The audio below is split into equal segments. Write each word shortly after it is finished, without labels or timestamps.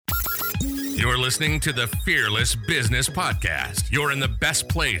You're listening to the Fearless Business Podcast. You're in the best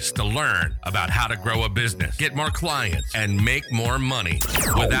place to learn about how to grow a business, get more clients, and make more money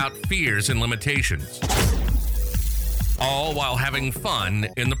without fears and limitations. All while having fun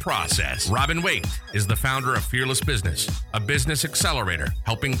in the process. Robin Waite is the founder of Fearless Business, a business accelerator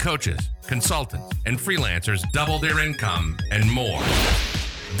helping coaches, consultants, and freelancers double their income and more.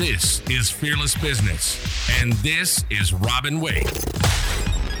 This is Fearless Business, and this is Robin Waite.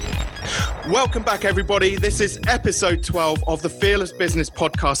 Welcome back, everybody. This is episode 12 of the Fearless Business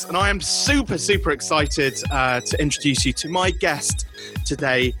Podcast, and I am super excited to introduce you to my guest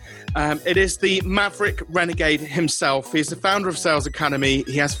today. It is the Maverick Renegade himself. He's the founder of Sales Academy.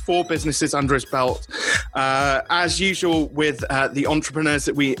 He has 4 businesses under his belt. As usual with the entrepreneurs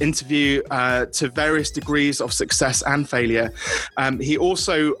that we interview to various degrees of success and failure, he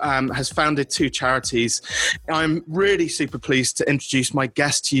also has founded 2 charities. I'm really super pleased to introduce my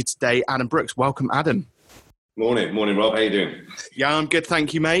guest to you today, Adam Brooks. Welcome, Adam. Morning, Rob. How you doing? Yeah, I'm good,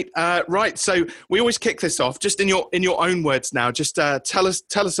 thank you, mate. Right, so we always kick this off just in your own words. Now, just tell us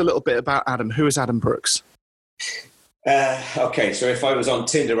a little bit about Adam. Who is Adam Brooks? Okay, so if I was on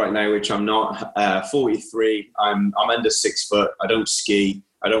Tinder right now, which I'm not, 43, I'm under 6 foot. I don't ski.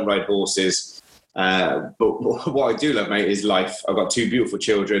 I don't ride horses. But what I do love, mate, is life. I've got 2 beautiful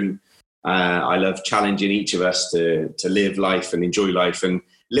children. I love challenging each of us to live life and enjoy life, and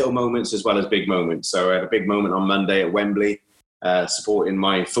little moments as well as big moments. So I had a big moment on Monday at Wembley, supporting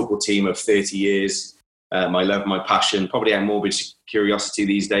my football team of 30 years. My love, my passion, probably our morbid curiosity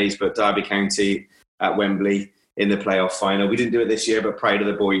these days, but Derby County at Wembley in the playoff final. We didn't do it this year, but proud of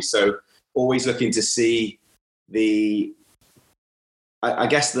the boys. So always looking to see not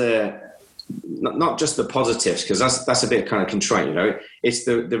just the positives, because that's a bit kind of contrite, you know. It's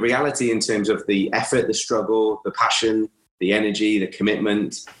the reality in terms of the effort, the struggle, the passion, the energy, the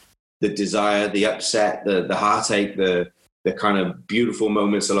commitment, the desire, the upset, the heartache, the kind of beautiful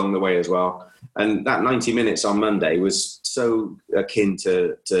moments along the way as well. And that 90 minutes on Monday was so akin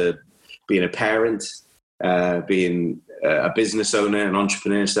to being a parent, being a business owner, an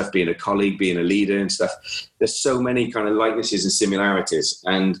entrepreneur and stuff, being a colleague, being a leader and stuff. There's so many kind of likenesses and similarities.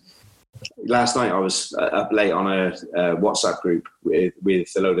 And last night I was up late on a WhatsApp group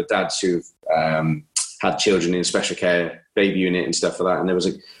with a load of dads who've had children in special care, baby unit and stuff like that. And there was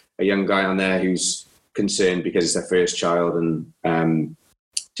a young guy on there who's concerned because it's their first child, and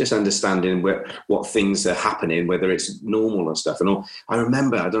just understanding what things are happening, whether it's normal and stuff. And all. I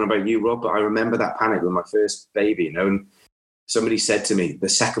remember, I don't know about you, Rob, but I remember that panic with my first baby, you know, and somebody said to me, the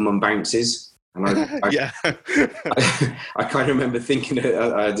second one bounces. And I kind of remember thinking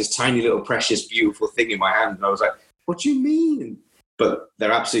this tiny little precious, beautiful thing in my hand. And I was like, what do you mean? But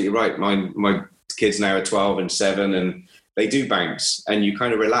they're absolutely right. My kids now are 12 and 7, and they do bounce, and you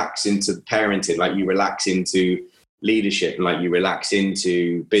kind of relax into parenting, like you relax into leadership, and like you relax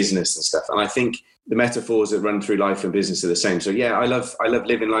into business and stuff. And I think the metaphors that run through life and business are the same. So yeah, I love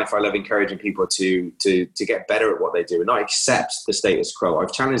living life. I love encouraging people to get better at what they do and not accept the status quo.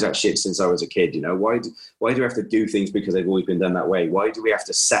 I've challenged that shit since I was a kid. You know, why do we have to do things because they've always been done that way? Why do we have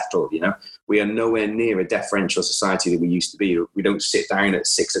to settle? You know, we are nowhere near a deferential society that we used to be. We don't sit down at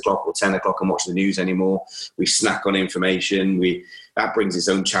 6 o'clock or 10 o'clock and watch the news anymore. We snack on information. That brings its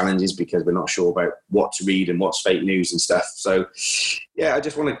own challenges because we're not sure about what to read and what's fake news and stuff. So yeah, I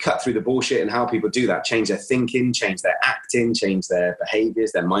just want to cut through the bullshit and how people do that, change their thinking, change their acting, change their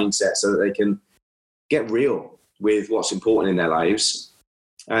behaviors, their mindset, so that they can get real with what's important in their lives.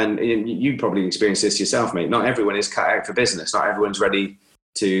 And you probably experienced this yourself, mate. Not everyone is cut out for business. Not everyone's ready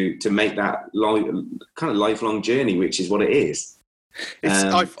to make that kind of lifelong journey, which is what it is.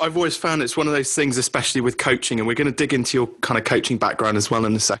 I've always found it's one of those things, especially with coaching, and we're going to dig into your kind of coaching background as well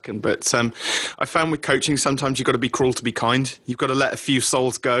in a second. But I found with coaching, sometimes you've got to be cruel to be kind. You've got to let a few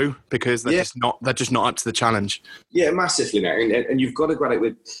souls go because they're just not up to the challenge. Yeah, massively. Now, and you've got to grab it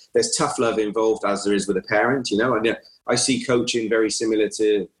with. There's tough love involved, as there is with a parent. You know, and I see coaching very similar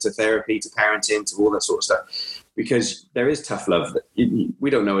to therapy, to parenting, to all that sort of stuff. Because there is tough love. We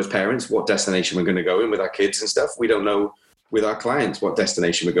don't know as parents what destination we're going to go in with our kids and stuff. We don't know with our clients what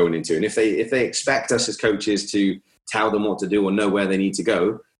destination we're going into. And if they expect us as coaches to tell them what to do or know where they need to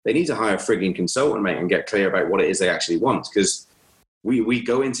go, they need to hire a frigging consultant, mate, and get clear about what it is they actually want. Because we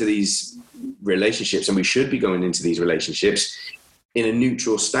go into these relationships, and we should be going into these relationships in a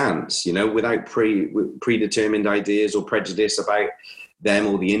neutral stance, you know, without predetermined ideas or prejudice about them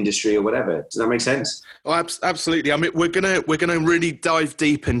or the industry or whatever. Does that make sense? Oh, absolutely. I mean, we're gonna really dive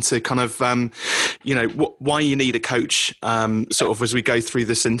deep into kind of why you need a coach, sort of as we go through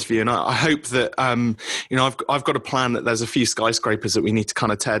this interview. And I hope that I've got a plan that there's a few skyscrapers that we need to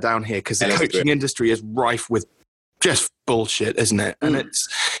kind of tear down here, because the coaching industry is rife with just bullshit, isn't it? And it's,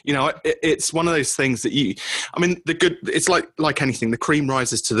 it's one of those things that it's like anything, the cream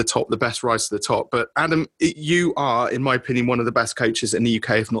rises to the top, the best rise to the top. But Adam, you are, in my opinion, one of the best coaches in the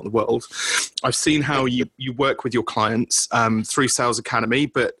UK, if not the world. I've seen how you work with your clients through Sales Academy,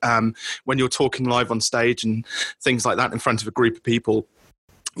 but when you're talking live on stage and things like that in front of a group of people,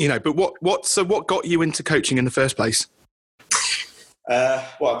 but what got you into coaching in the first place? Well,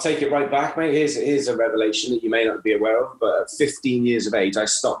 I'll take it right back, mate. Here's a revelation that you may not be aware of, but at 15 years of age, I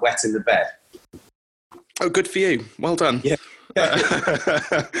stopped wetting the bed. Oh, good for you. Well done. Yeah.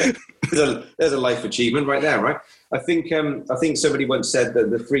 There's a life achievement right there, right? I think somebody once said that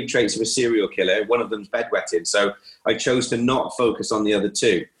the 3 traits of a serial killer, one of them's bedwetting. So I chose to not focus on the other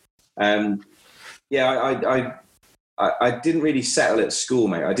 2. I didn't really settle at school,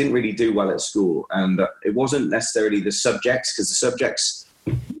 mate. I didn't really do well at school. And it wasn't necessarily the subjects, because the subjects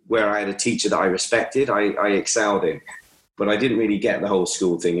where I had a teacher that I respected, I excelled in. But I didn't really get the whole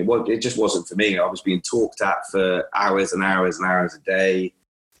school thing. It just wasn't for me. I was being talked at for hours and hours and hours a day.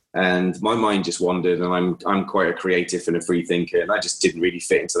 And my mind just wandered, and I'm quite a creative and a free thinker. And I just didn't really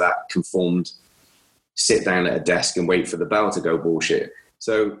fit into that conformed, sit down at a desk and wait for the bell to go bullshit.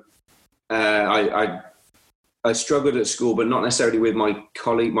 So I struggled at school, but not necessarily with my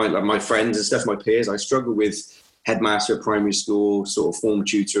colleague, my friends and stuff, my peers. I struggled with headmaster at primary school, sort of form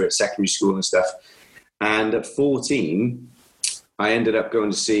tutor at secondary school and stuff. And at 14, I ended up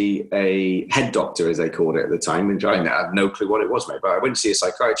going to see a head doctor, as they called it at the time. And I had no clue what it was, mate. But I went to see a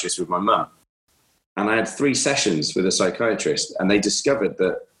psychiatrist with my mum. And I had 3 sessions with a psychiatrist. And they discovered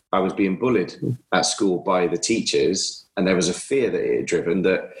that I was being bullied at school by the teachers. And there was a fear that it had driven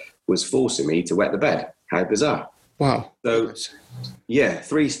that was forcing me to wet the bed. How bizarre. Wow. So, yeah,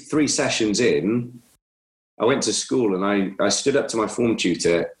 three sessions in, I went to school and I stood up to my form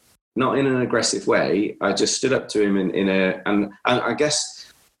tutor, not in an aggressive way. I just stood up to him and I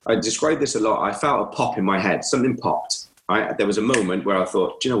guess I describe this a lot. I felt a pop in my head. Something popped. There was a moment where I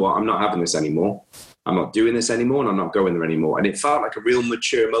thought, do you know what? I'm not having this anymore. I'm not doing this anymore, and I'm not going there anymore. And it felt like a real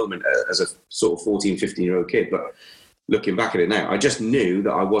mature moment as a sort of 14, 15-year-old kid. But looking back at it now, I just knew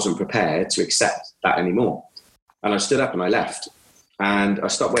that I wasn't prepared to accept that anymore. And I stood up and I left. And I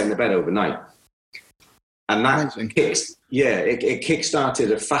stopped wetting the bed overnight. And that it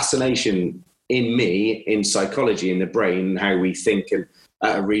kick-started a fascination in me, in psychology, in the brain, how we think at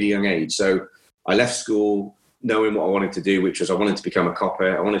a really young age. So I left school knowing what I wanted to do, which was I wanted to become a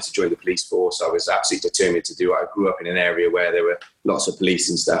copper. I wanted to join the police force. I was absolutely determined to do it. I grew up in an area where there were lots of police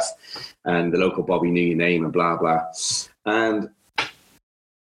and stuff, and the local bobby knew your name and blah, blah. And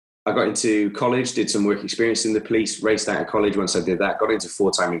I got into college, did some work experience in the police, raced out of college once I did that, got into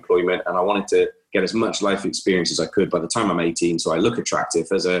full-time employment, and I wanted to get as much life experience as I could by the time I'm 18, so I look attractive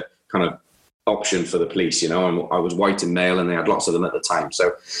as a kind of option for the police. I was white and male, and they had lots of them at the time.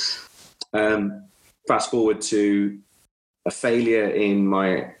 So fast forward to a failure in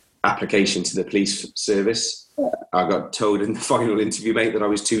my application to the police service. I got told in the final interview, mate, that I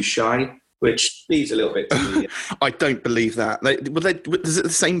was too shy, which leaves a little bit to me. I don't believe that. Was it the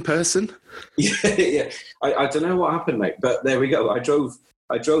same person? Yeah. I don't know what happened, mate, but there we go. I drove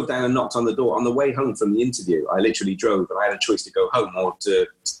down and knocked on the door. On the way home from the interview, I literally drove, and I had a choice to go home or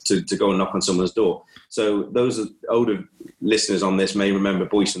to go and knock on someone's door. So those older listeners on this may remember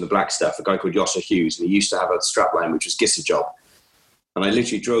Boys from the Black Stuff, a guy called Yosser Hughes, and he used to have a strapline which was "Giss a job." And I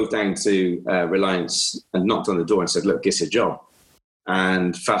literally drove down to Reliance and knocked on the door and said, "Look, giss a job."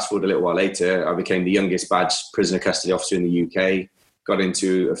 And fast forward a little while later, I became the youngest badge prisoner custody officer in the UK, got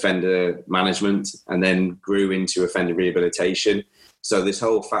into offender management, and then grew into offender rehabilitation. So this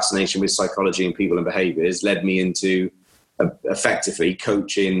whole fascination with psychology and people and behaviours led me into effectively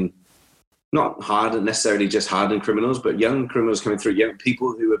coaching, not necessarily just hardened criminals, but young criminals coming through, young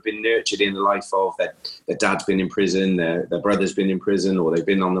people who have been nurtured in the life of their dad's been in prison, their brother's been in prison, or they've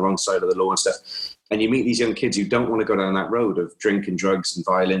been on the wrong side of the law and stuff. And you meet these young kids who don't want to go down that road of drink and drugs and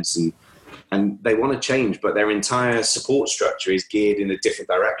violence, and they want to change, but their entire support structure is geared in a different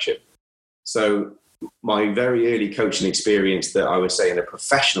direction. So my very early coaching experience that I would say on a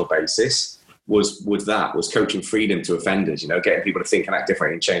professional basis was coaching freedom to offenders, getting people to think and act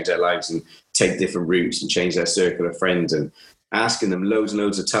differently and change their lives and take different routes and change their circle of friends, and asking them loads and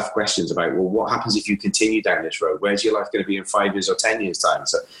loads of tough questions about, well, what happens if you continue down this road? Where's your life going to be in 5 years or 10 years time?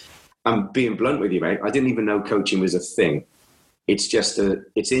 So I'm being blunt with you, mate. I didn't even know coaching was a thing.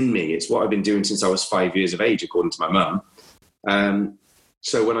 it's in me. It's what I've been doing since I was 5 years of age, according to my mum.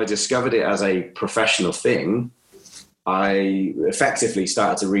 So when I discovered it as a professional thing, I effectively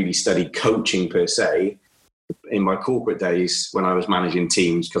started to really study coaching per se in my corporate days when I was managing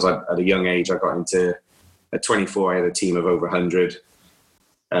teams, because at a young age I got into at 24, I had a team of over 100.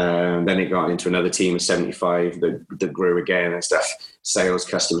 Then it got into another team of 75 that grew again and stuff, sales,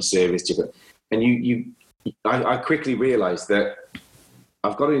 customer service. And I quickly realized that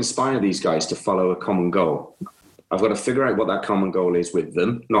I've got to inspire these guys to follow a common goal. I've got to figure out what that common goal is with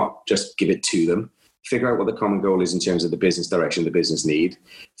them, not just give it to them. Figure out what the common goal is in terms of the business direction, the business need.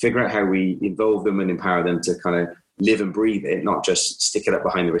 Figure out how we involve them and empower them to kind of live and breathe it, not just stick it up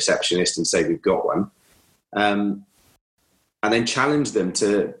behind the receptionist and say we've got one. And then challenge them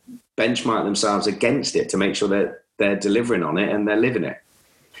to benchmark themselves against it to make sure that they're delivering on it and they're living it.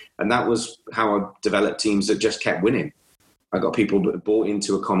 And that was how I developed teams that just kept winning. I got people that bought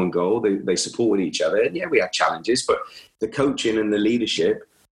into a common goal. They supported each other. And yeah, we had challenges, but the coaching and the leadership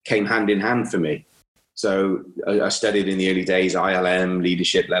came hand in hand for me. So I studied in the early days, ILM,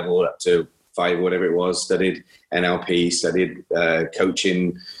 leadership level up to 5, whatever it was, studied NLP, studied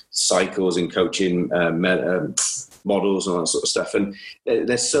coaching cycles and coaching models and all that sort of stuff. And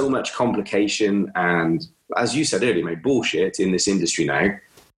there's so much complication and, as you said earlier, mate, bullshit in this industry now.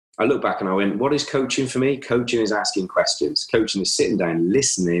 I look back and I went, what is coaching for me? Coaching is asking questions. Coaching is sitting down,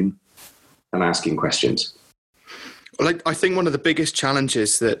 listening and asking questions. Well, I think one of the biggest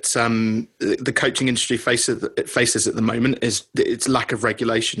challenges that the coaching industry faces at the moment is its lack of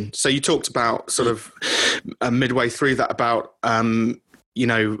regulation. So you talked about sort of midway through that about,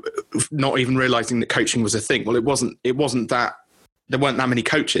 not even realizing that coaching was a thing. Well, it wasn't that. There weren't that many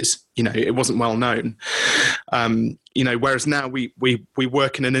coaches, it wasn't well known. Whereas now we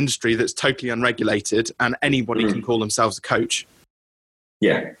work in an industry that's totally unregulated and anybody can call themselves a coach.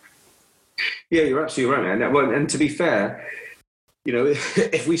 Yeah. Yeah, you're absolutely right, man. Well, and to be fair,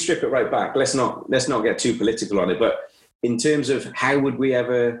 if we strip it right back, let's not get too political on it. But in terms of how would we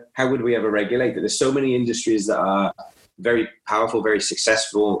ever regulate it? There's so many industries that are very powerful, very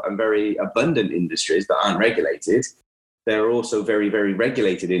successful, and very abundant industries that aren't regulated. There are also very, very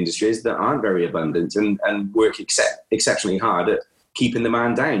regulated industries that aren't very abundant and work exceptionally hard at keeping the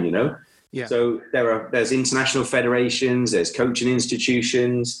man down. Yeah. So there's international federations, there's coaching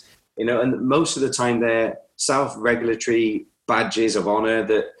institutions. And most of the time they're self-regulatory badges of honor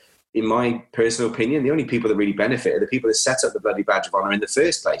that, in my personal opinion, the only people that really benefit are the people that set up the bloody badge of honor in the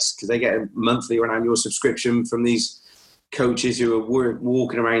first place, because they get a monthly or an annual subscription from these coaches who are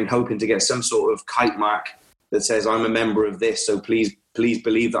walking around hoping to get some sort of kite mark that says, I'm a member of this, so please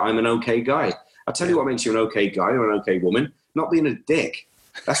believe that I'm an okay guy. I'll tell you what makes you an okay guy or an okay woman, not being a dick.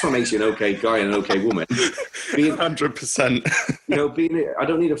 That's what makes you an okay guy and an okay woman. 100%. I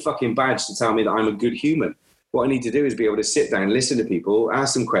don't need a fucking badge to tell me that I'm a good human. What I need to do is be able to sit down, listen to people,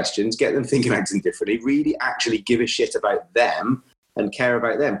 ask them questions, get them thinking, acting differently, really actually give a shit about them and care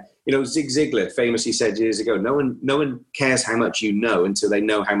about them. Zig Ziglar famously said years ago, no one cares how much you know until they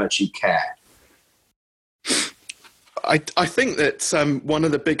know how much you care. I think that one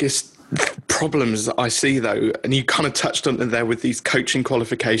of the biggest problems that I see, though, and you kind of touched on it there with these coaching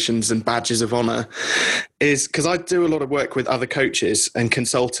qualifications and badges of honor, is because I do a lot of work with other coaches and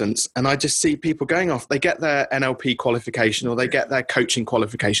consultants, and I just see people going off, they get their NLP qualification or they get their coaching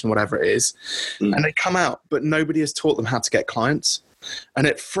qualification, whatever it is, and they come out, but nobody has taught them how to get clients. And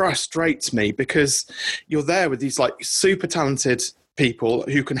it frustrates me because you're there with these like super talented people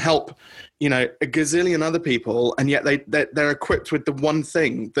who can help a gazillion other people, and yet they're equipped with the one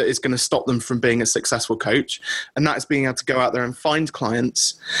thing that is going to stop them from being a successful coach, and that is being able to go out there and find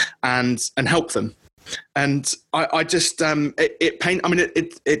clients and help them. And I just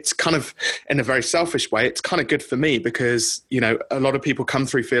it's kind of, in a very selfish way, it's kind of good for me because a lot of people come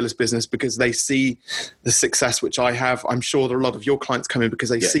through Fearless Business because they see the success which I have. I'm sure there are a lot of your clients come in because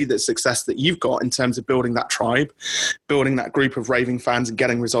they see the success that you've got in terms of building that tribe, building that group of raving fans and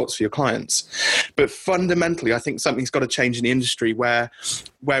getting results for your clients. But fundamentally, I think something's got to change in the industry where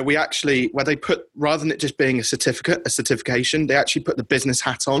they put, rather than it just being a certification, they actually put the business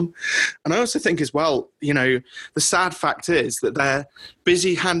hat on. And I also think as well, the sad fact is that they're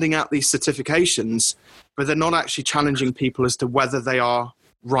busy handing out these certifications, but they're not actually challenging people as to whether they are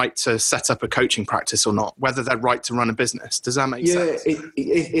right to set up a coaching practice or not, whether they're right to run a business. Does that make sense? Yeah,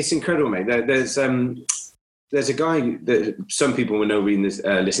 it's incredible, mate. There's a guy that some people will know listening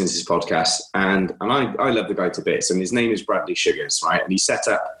to this podcast, and I love the guy to bits, and his name is Bradley Sugars, right? And he set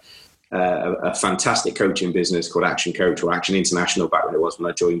up a fantastic coaching business called Action Coach, or Action International back when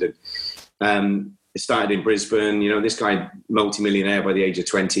I joined it. it started in Brisbane. This guy, multi-millionaire by the age of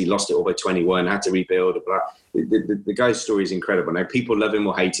 20, lost it all by 21, had to rebuild. Blah. The guy's story is incredible. Now, people love him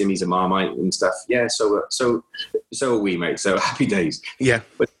or hate him. He's a Marmite and stuff. Yeah, so are we, mate. So happy days. Yeah.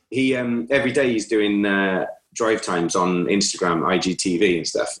 But he every day he's doing drive times on Instagram, IGTV and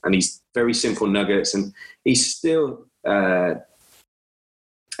stuff. And he's very simple nuggets. And he's still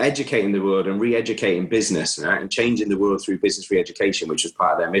educating the world and re-educating business, right? And changing the world through business re-education, which was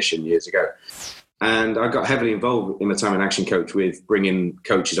part of their mission years ago. And I got heavily involved in my time in Action Coach with bringing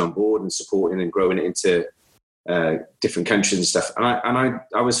coaches on board and supporting and growing it into different countries and stuff. And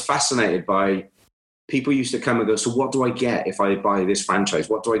I was fascinated by people used to come and go, so what do I get if I buy this franchise?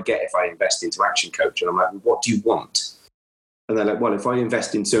 What do I get if I invest into Action Coach? And I'm like, what do you want? And they're like, well, if I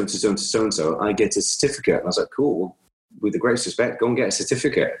invest in so-and-so, so-and-so, so-and-so, I get a certificate. And I was like, cool. With the greatest respect, go and get a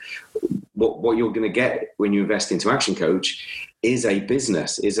certificate. What you're going to get when you invest into Action Coach is a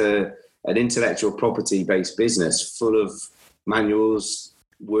business, is an intellectual property-based business full of manuals,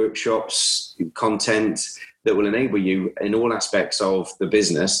 workshops, content that will enable you in all aspects of the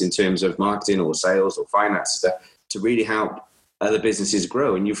business in terms of marketing or sales or finance to really help other businesses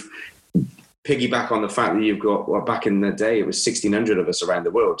grow. And you've piggyback on the fact that you've got, well, back in the day, it was 1,600 of us around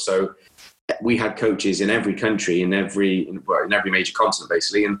the world. So we had coaches in every country, in every major continent,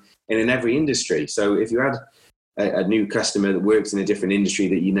 basically, and in every industry. So if you had a new customer that works in a different industry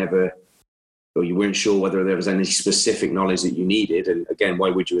that you weren't sure whether there was any specific knowledge that you needed, and again,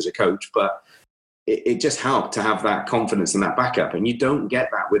 why would you as a coach? But it just helped to have that confidence and that backup. And you don't get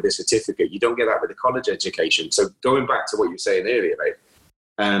that with a certificate. You don't get that with a college education. So going back to what you were saying earlier, mate,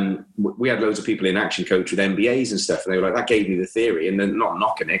 we had loads of people in Action Coach with MBAs and stuff, and they were like, that gave me the theory, and then not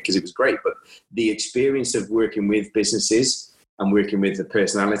knocking it because it was great, but the experience of working with businesses and working with the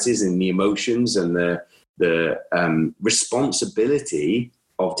personalities and the emotions and the responsibility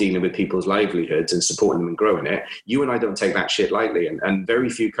of dealing with people's livelihoods and supporting them and growing it, you and I don't take that shit lightly, and very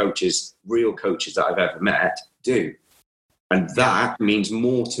few coaches, real coaches that I've ever met, do. And that means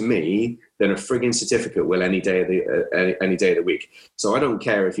more to me than a frigging certificate will any day of the week. So I don't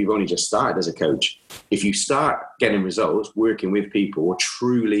care if you've only just started as a coach. If you start getting results, working with people,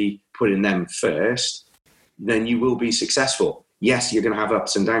 truly putting them first, then you will be successful. Yes, you're going to have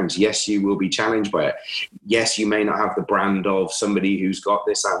ups and downs. Yes, you will be challenged by it. Yes, you may not have the brand of somebody who's got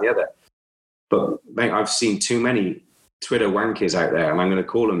this, that, and the other. But mate, I've seen too many Twitter wankers out there, and I'm going to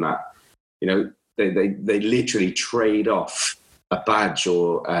call them that. They literally trade off a badge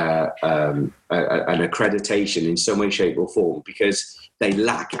or an accreditation in some way, shape, or form because they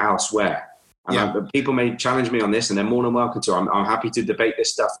lack elsewhere. And people may challenge me on this, and they're more than welcome to. I'm happy to debate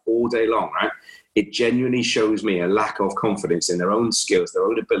this stuff all day long, right? It genuinely shows me a lack of confidence in their own skills, their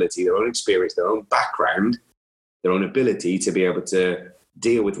own ability, their own experience, their own background, their own ability to be able to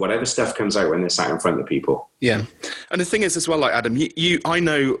deal with whatever stuff comes out when they're sat in front of people. Yeah. And the thing is as well, like Adam, I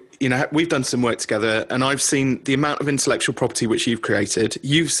know, we've done some work together, and I've seen the amount of intellectual property which you've created.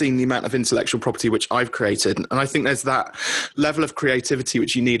 You've seen the amount of intellectual property which I've created. And I think there's that level of creativity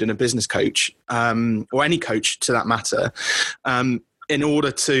which you need in a business coach, or any coach to that matter, in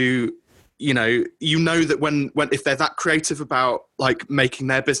order to, that when if they're that creative about like making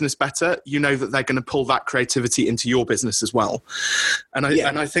their business better, that they're going to pull that creativity into your business as well. And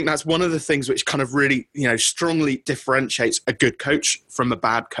I think that's one of the things which kind of really, strongly differentiates a good coach from a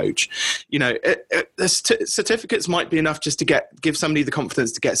bad coach. The certificates might be enough just to give somebody the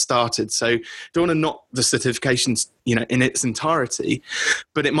confidence to get started. So don't want to knock the certifications, in its entirety,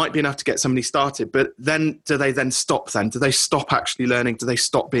 but it might be enough to get somebody started. But then do they then stop then? Do they stop actually learning? Do they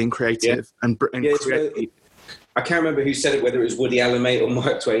stop being creative and creative? I can't remember who said it, whether it was Woody Allen, mate, or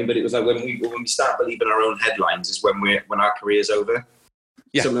Mark Twain, but it was like when we start believing our own headlines is when our career's over.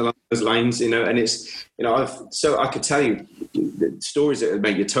 Yeah. Something along those lines, and it's, I could tell you stories that would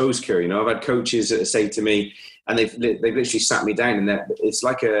make your toes curl. I've had coaches that say to me, and they've literally sat me down, and it's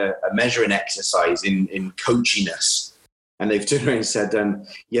like a measuring exercise in coachiness. And they've turned around and said,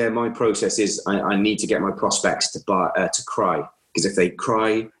 my process is I need to get my prospects to cry, because if they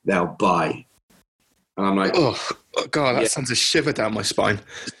cry, they'll buy. And I'm like, oh God, that sends a shiver down my spine.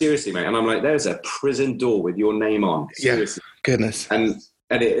 Seriously, mate. And I'm like, there's a prison door with your name on. Seriously. Yeah, goodness. And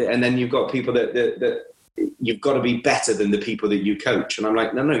then you've got people that you've got to be better than the people that you coach. And I'm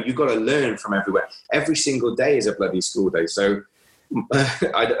like, no, you've got to learn from everywhere. Every single day is a bloody school day. So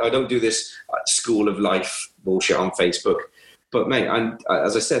I don't do this school of life bullshit on Facebook. But mate,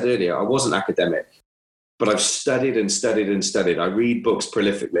 as I said earlier, I wasn't academic. But I've studied and studied and studied. I read books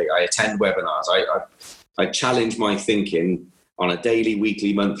prolifically. I attend webinars. I challenge my thinking on a daily,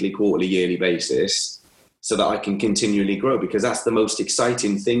 weekly, monthly, quarterly, yearly basis so that I can continually grow, because that's the most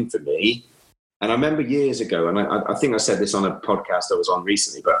exciting thing for me And I remember years ago, and I think I said this on a podcast I was on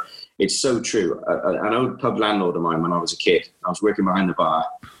recently, but it's so true. An old pub landlord of mine when I was a kid, I was working behind the bar,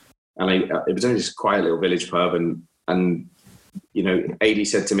 and it was only just a quiet little village pub, and you know, AD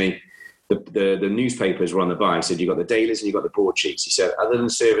said to me, the newspapers were on the bar. He said, you got the dailies and you got the broadsheets. He said, other than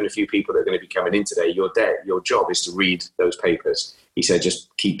serving a few people that are going to be coming in today, your job is to read those papers. He said,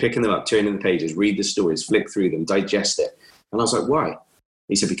 just keep picking them up, turning the pages, read the stories, flick through them, digest it. And I was like, why?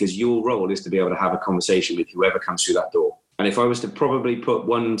 He said, because your role is to be able to have a conversation with whoever comes through that door. And if I was to probably put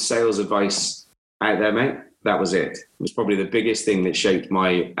one sales advice out there, mate, that was it. It was probably the biggest thing that shaped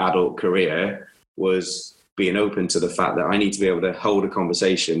my adult career, was being open to the fact that I need to be able to hold a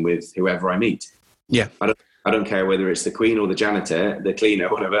conversation with whoever I meet. Yeah. I don't care whether it's the queen or the janitor, the cleaner,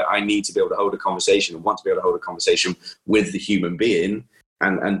 whatever. I need to be able to hold a conversation and want to be able to hold a conversation with the human being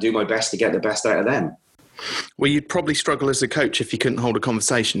and do my best to get the best out of them. Well, you'd probably struggle as a coach if you couldn't hold a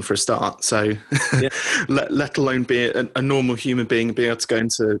conversation for a start. So yeah. let alone be a normal human being and be able to go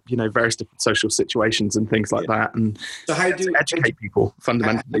into, you know, various different social situations and things like that. And so how do educate people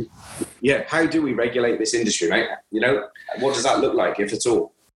fundamentally? How do we regulate this industry, right? You know, what does that look like, if at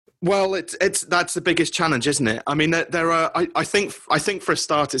all? Well, that's the biggest challenge, isn't it? I mean, there are. I think for a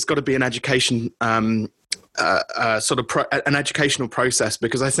start, it's got to be an education. An educational process,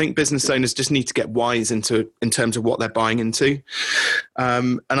 because I think business owners just need to get wise in terms of what they're buying into.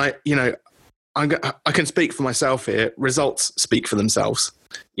 And I can speak for myself here. Results speak for themselves.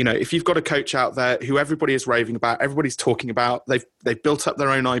 You know, if you've got a coach out there who everybody is raving about, everybody's talking about, they've built up their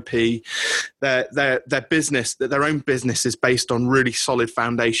own IP, their business, their own business is based on really solid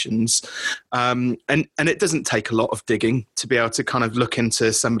foundations, and it doesn't take a lot of digging to be able to kind of look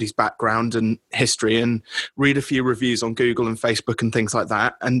into somebody's background and history and read a few reviews on Google and Facebook and things like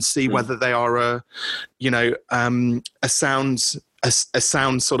that, and see whether they are a sound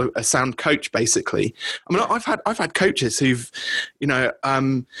coach, basically. I mean, I've had coaches who've, you know,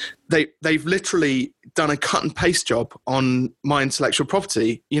 they've literally done a cut and paste job on my intellectual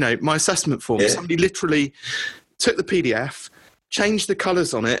property, you know, my assessment form. Yeah. Somebody literally took the PDF, changed the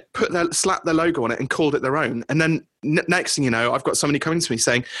colours on it, slapped their logo on it and called it their own. And then next thing you know, I've got somebody coming to me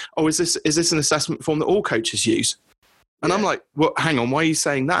saying, oh, is this an assessment form that all coaches use? And yeah. I'm like, well, hang on, why are you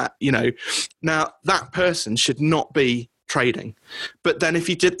saying that? You know, now that person should not be trading. But then if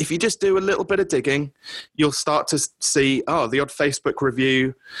you just do a little bit of digging, you'll start to see, the odd Facebook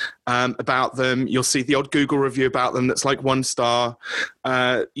review about them. You'll see the odd Google review about them that's like 1 star.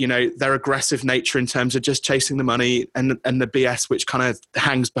 You know, their aggressive nature in terms of just chasing the money and the BS which kind of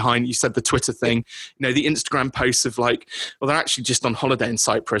hangs behind, you said the Twitter thing, you know, the Instagram posts of like, well, they're actually just on holiday in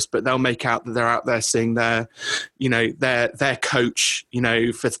Cyprus, but they'll make out that they're out there seeing their coach, you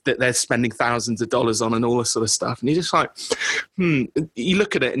know, that they're spending thousands of dollars on and all this sort of stuff. And you're just like, you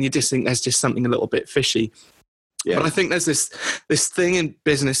look at it and you just think there's just something a little bit fishy. Yeah. But I think there's this thing in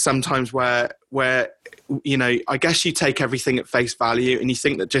business sometimes where, you know, I guess you take everything at face value and you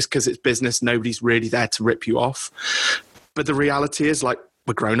think that just because it's business, nobody's really there to rip you off. But the reality is, like,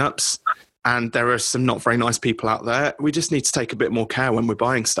 we're grown-ups and there are some not very nice people out there. We just need to take a bit more care when we're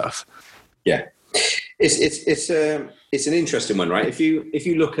buying stuff. Yeah. It's an interesting one, right? If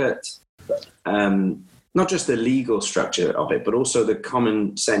you look at not just the legal structure of it, but also the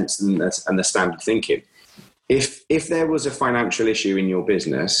common sense and the standard thinking. If there was a financial issue in your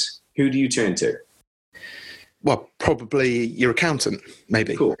business, who do you turn to? Well, probably your accountant,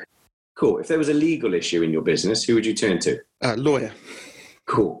 maybe. Cool. If there was a legal issue in your business, who would you turn to? Lawyer.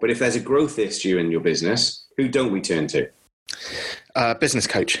 Cool. But if there's a growth issue in your business, who don't we turn to? Business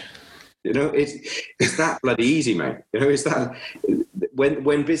coach. You know, it's that bloody easy, mate. You know, it's that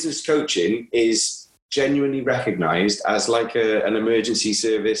when business coaching is genuinely recognised as like an emergency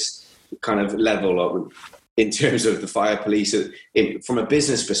service kind of level in terms of the fire police, from a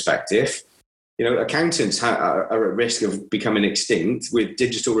business perspective, you know, accountants are at risk of becoming extinct with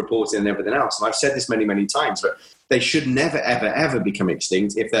digital reporting and everything else. And I've said this many, many times, but they should never, ever, ever become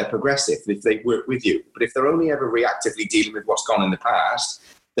extinct if they're progressive, if they work with you. But if they're only ever reactively dealing with what's gone in the past,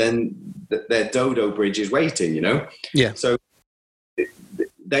 then their dodo bridge is waiting, you know? Yeah. So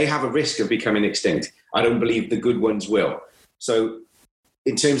they have a risk of becoming extinct. I don't believe the good ones will. So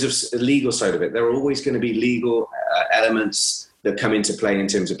in terms of the legal side of it, there are always going to be legal elements that come into play in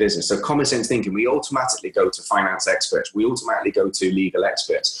terms of business. So common sense thinking, we automatically go to finance experts. We automatically go to legal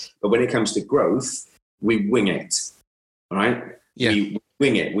experts. But when it comes to growth, we wing it, all right? Yeah. We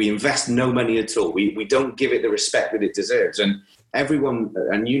wing it. We invest no money at all. We don't give it the respect that it deserves. And everyone,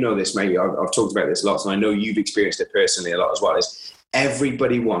 and you know this, mate, I've talked about this lots, and I know you've experienced it personally a lot as well, is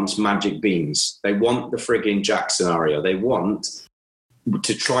everybody wants magic beans. They want the frigging Jack scenario. They want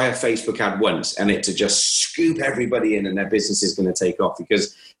to try a Facebook ad once and it to just scoop everybody in and their business is going to take off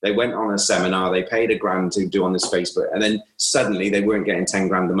because they went on a seminar, they paid $1,000 to do on this Facebook, and then suddenly they weren't getting 10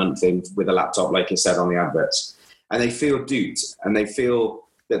 grand a month in with a laptop, like it said on the adverts. And they feel duped and they feel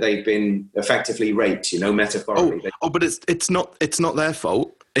that they've been effectively raped, metaphorically. But it's not their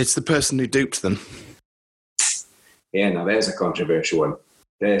fault. It's the person who duped them. Yeah, now there's a controversial one.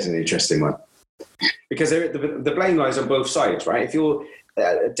 There's an interesting one. Because the blame lies on both sides, right? If you're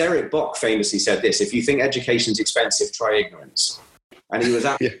Derek Bock famously said this: if you think education's expensive, try ignorance. And he was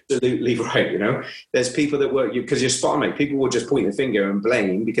absolutely right. There's people that work you because you're spot on, mate. People will just point the finger and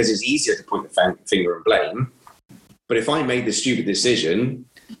blame because it's easier to point the finger and blame. But if I made the stupid decision,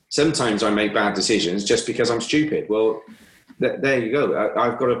 sometimes I make bad decisions just because I'm stupid. Well, there you go.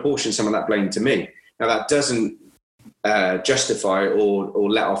 I've got to apportion some of that blame to me. Now that doesn't justify or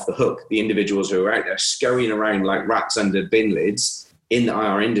let off the hook the individuals who are out there scurrying around like rats under bin lids in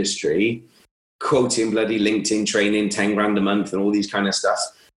our industry, quoting bloody LinkedIn training, 10 grand a month and all these kind of stuff.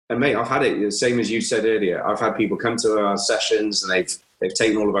 And mate, I've had it the same as you said earlier. I've had people come to our sessions and they've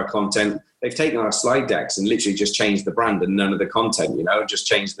taken all of our content. They've taken our slide decks and literally just changed the brand and none of the content, just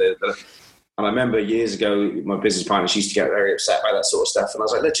changed the and I remember years ago, my business partners used to get very upset by that sort of stuff. And I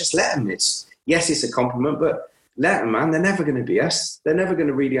was like, just let them. It's a compliment, but let them, man. They're never going to be us. They're never going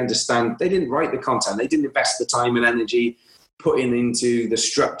to really understand. They didn't write the content. They didn't invest the time and energy putting into the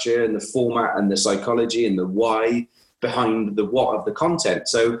structure and the format and the psychology and the why behind the what of the content.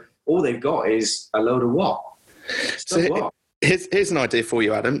 So all they've got is a load of what. Here's an idea for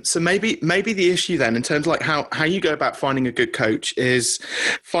you, Adam. So maybe the issue then, in terms of like how you go about finding a good coach, is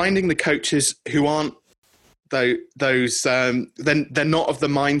finding the coaches who aren't those then they're not of the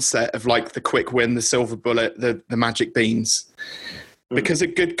mindset of like the quick win, the silver bullet, the magic beans. Because a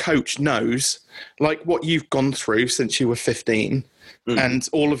good coach knows like what you've gone through since you were 15 and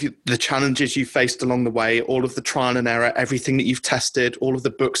all of the challenges you faced along the way, all of the trial and error, everything that you've tested, all of the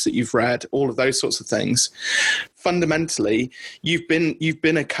books that you've read, all of those sorts of things. Fundamentally, you've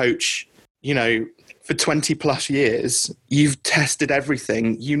been a coach, for 20 plus years. You've tested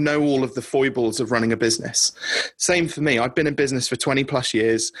everything. You know all of the foibles of running a business. Same for me. I've been in business for 20 plus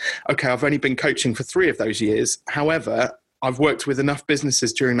years. Okay, I've only been coaching for 3 of those years. However, I've worked with enough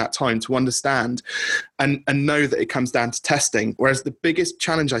businesses during that time to understand and know that it comes down to testing. Whereas the biggest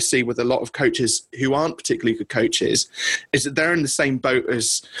challenge I see with a lot of coaches who aren't particularly good coaches is that they're in the same boat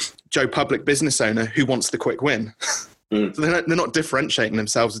as Joe Public, business owner, who wants the quick win. So they're not differentiating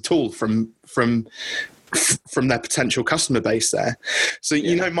themselves at all from their potential customer base there. So,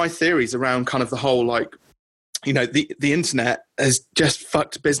 my theories around kind of the whole, like, the internet has just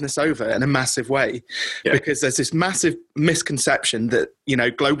fucked business over in a massive way because there's this massive misconception that,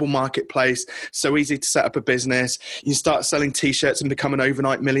 global marketplace, so easy to set up a business. You start selling t-shirts and become an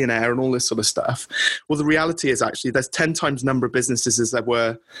overnight millionaire and all this sort of stuff. Well, the reality is actually there's 10 times the number of businesses as there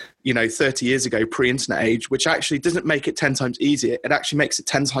were, 30 years ago, pre-internet age, which actually doesn't make it 10 times easier. It actually makes it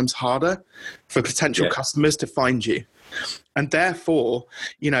 10 times harder for potential customers to find you. And therefore,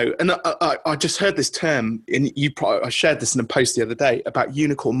 and I just heard this term, I shared this in a post the other day about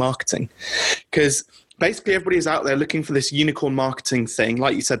unicorn marketing, because basically everybody's out there looking for this unicorn marketing thing,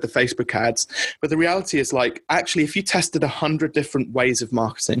 like you said, the Facebook ads. But the reality is, like, actually, if you tested 100 different ways of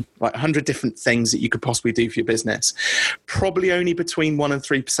marketing, like 100 different things that you could possibly do for your business, probably only between 1% and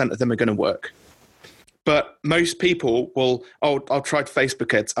 3% of them are going to work. But most people will, I tried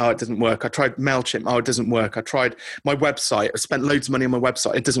Facebook ads. Oh, it doesn't work. I tried MailChimp. Oh, it doesn't work. I tried my website. I spent loads of money on my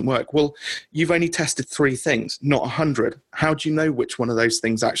website. It doesn't work. Well, you've only tested 3 things, not 100. How do you know which one of those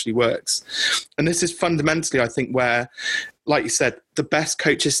things actually works? And this is fundamentally, I think, where, like you said, the best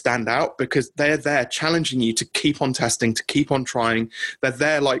coaches stand out because they're there challenging you to keep on testing, to keep on trying. They're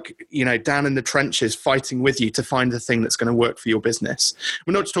there, like, down in the trenches fighting with you to find the thing that's going to work for your business.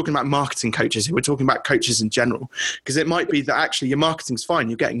 We're not just talking about marketing coaches here. We're talking about coaches in general, because it might be that actually your marketing's fine,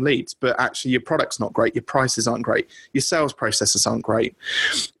 you're getting leads, but actually your product's not great, your prices aren't great, your sales processes aren't great.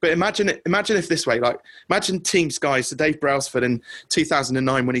 But imagine if this way, like, imagine Teams guys, so Dave Brailsford in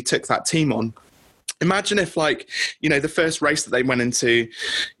 2009 when he took that team on. Imagine if, like, the first race that they went into,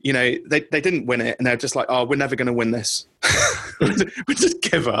 they didn't win it and they're just like, oh, we're never going to win this. We just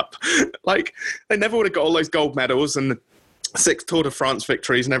give up. Like, they never would have got all those gold medals and 6 Tour de France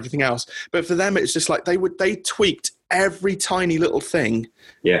victories and everything else. But for them, it's just like they tweaked every tiny little thing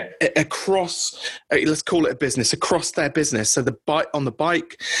across, let's call it a business, across their business. So the bike on the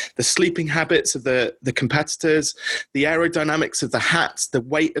bike, the sleeping habits of the competitors, the aerodynamics of the hats, the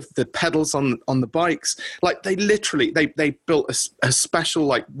weight of the pedals on the bikes. Like they literally, they built a special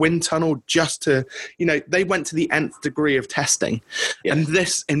like wind tunnel just to, they went to the nth degree of testing. Yeah. And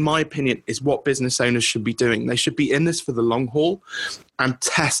this, in my opinion, is what business owners should be doing. They should be in this for the long haul and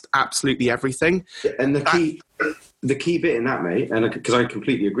test absolutely everything. And the key bit in that, mate, and because I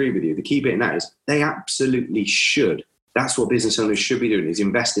completely agree with you, the key bit in that is they absolutely should. That's what business owners should be doing, is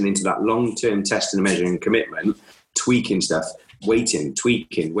investing into that long-term testing and measuring commitment, tweaking stuff, waiting,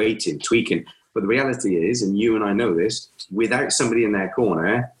 tweaking. But the reality is, and you and I know this, without somebody in their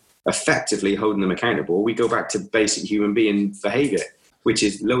corner effectively holding them accountable, we go back to basic human being behavior, which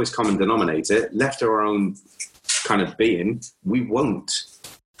is lowest common denominator. Left to our own kind of being, we won't.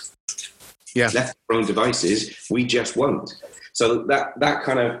 Yeah. Left to our own devices, we just won't. So that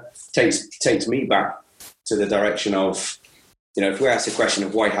kind of takes me back to the direction of, if we're asked a question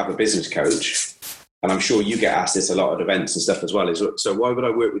of why have a business coach, and I'm sure you get asked this a lot at events and stuff as well, is so why would I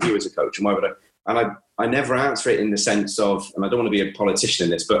work with you as a coach? And why would I? And I never answer it in the sense of, and I don't want to be a politician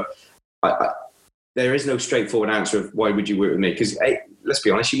in this, but there is no straightforward answer of why would you work with me? Because let's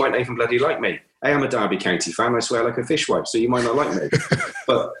be honest, you might not even bloody like me. I'm a Derby County fan. I swear like a fishwife, so you might not like me.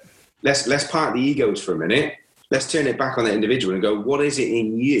 But let's park the egos for a minute. Let's turn it back on the individual and go, what is it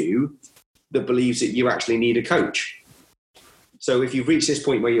in you that believes that you actually need a coach? So if you've reached this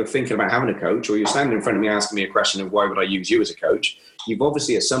point where you're thinking about having a coach, or you're standing in front of me asking me a question of why would I use you as a coach, you've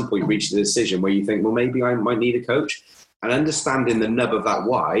obviously at some point reached a decision where you think, well, maybe I might need a coach. And understanding the nub of that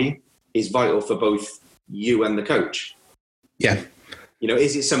why is vital for both you and the coach. Yeah.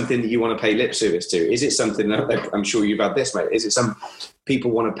 Is it something that you want to pay lip service to? Is it something that, I'm sure you've had this, mate, is it some people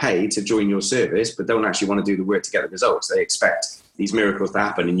want to pay to join your service but don't actually want to do the work to get the results? They expect these miracles to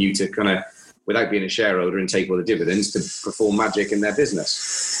happen and you to kind of, without being a shareholder and take all the dividends, to perform magic in their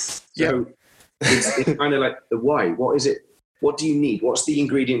business. So it's kind of like the why. What is it? What do you need? What's the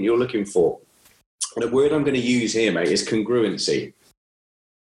ingredient you're looking for? And the word I'm going to use here, mate, is congruency.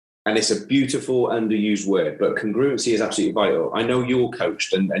 And it's a beautiful, underused word, but congruency is absolutely vital. I know you're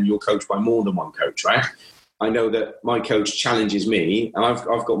coached and you're coached by more than one coach, right? I know that my coach challenges me, and I've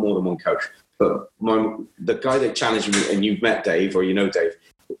got more than one coach, but the guy that challenged me, and you've met Dave, or Dave,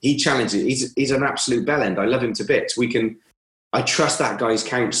 he challenges, he's an absolute bellend. I love him to bits. I trust that guy's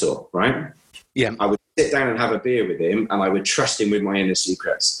counsel, right? Yeah. I would sit down and have a beer with him, and I would trust him with my inner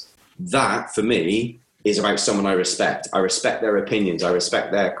secrets. That, for me, is about someone I respect. I respect their opinions. I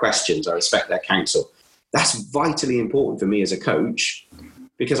respect their questions. I respect their counsel. That's vitally important for me as a coach,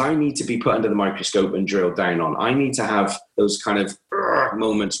 because I need to be put under the microscope and drilled down on. I need to have those kind of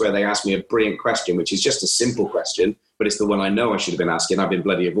moments where they ask me a brilliant question, which is just a simple question, but it's the one I know I should have been asking, I've been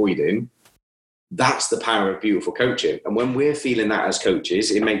bloody avoiding. That's the power of beautiful coaching. And when we're feeling that as coaches,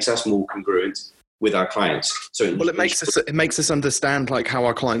 it makes us more congruent with our clients. So it makes us understand like how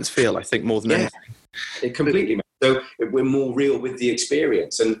our clients feel, I think, more than anything. It completely makes. So we're more real with the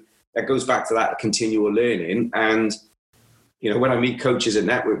experience, and that goes back to that continual learning. And when I meet coaches at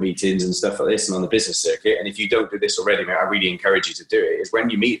network meetings and stuff like this and on the business circuit, and if you don't do this already, mate, I really encourage you to do it, is when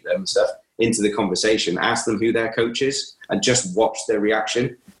you meet them and stuff, into the conversation, ask them who their coach is and just watch their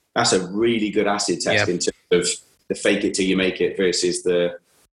reaction. That's a really good acid test in terms of the fake it till you make it versus the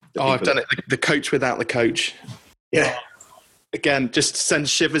I've done it. The coach without the coach. Yeah. Again, just sends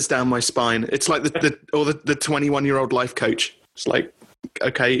shivers down my spine. It's like the 21-year-old life coach. It's like,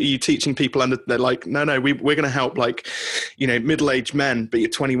 okay, are you teaching people? And they're like, no, we're going to help middle-aged men, but you're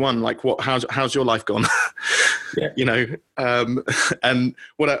 21. Like, how's your life gone? Yeah. And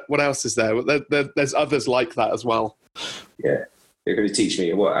what else is there? There's others like that as well. Yeah. You're going to teach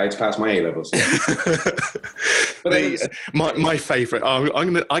me how to pass my A-levels. My favourite.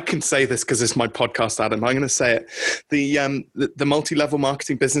 I can say this because it's my podcast, Adam. I'm going to say it. The multi-level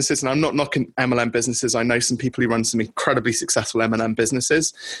marketing businesses, and I'm not knocking MLM businesses. I know some people who run some incredibly successful MLM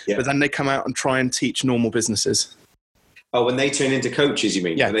businesses, but then they come out and try and teach normal businesses. Oh, when they turn into coaches, you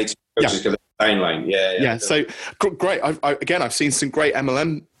mean? Yeah. When they turn coaches because they're downline. Yeah. So great. I've seen some great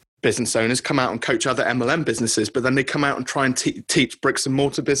MLM business owners come out and coach other MLM businesses, but then they come out and try and teach bricks and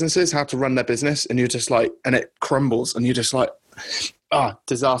mortar businesses how to run their business, and you're just like, and it crumbles, and you're just like,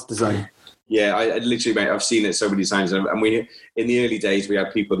 disaster zone. Yeah, I literally, mate, I've seen it so many times, and we, in the early days, we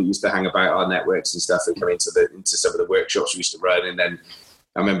had people that used to hang about our networks and stuff that come into some of the workshops we used to run, and then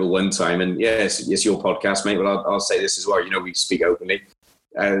I remember one time, and it's your podcast, mate. Well, I'll say this as well. We speak openly.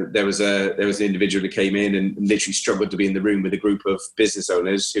 There was an individual who came in and literally struggled to be in the room with a group of business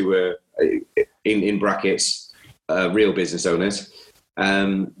owners who were in brackets real business owners.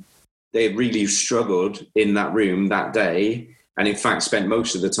 They really struggled in that room that day, and in fact spent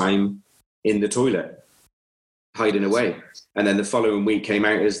most of the time in the toilet, hiding away. And then the following week came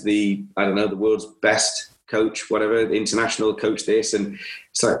out as the world's best coach, whatever, the international coach this. And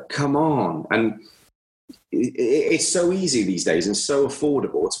it's like, come on. And it's so easy these days and so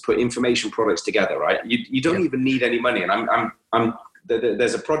affordable to put information products together, right? You don't even need any money. And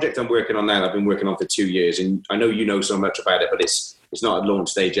there's a project I'm working on now that I've been working on for 2 years. And I know you know so much about it, but it's not at launch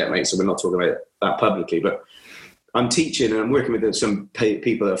stage yet, mate. So we're not talking about that publicly, but I'm teaching and I'm working with some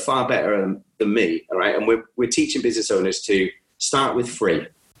people that are far better than me, all right? And we're teaching business owners to start with free,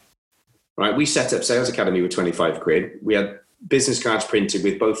 right? We set up Sales Academy with 25 quid. We had business cards printed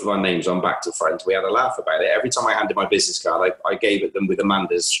with both of our names on back to front. We had a laugh about it. Every time I handed my business card, I gave it them with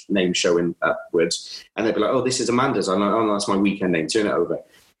Amanda's name showing upwards. And they'd be like, oh, this is Amanda's. I'm like, oh, no, that's my weekend name. Turn it over.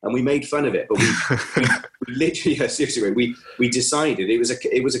 And we made fun of it, but we literally, seriously, we decided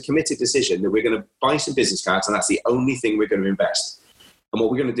it was a committed decision that we're going to buy some business cards, and that's the only thing we're going to invest. And what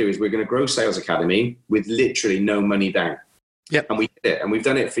we're going to do is we're going to grow Sales Academy with literally no money down. Yep. And we did it, and we've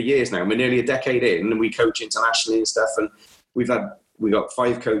done it for years now. We're nearly a decade in, and we coach internationally and stuff. And we got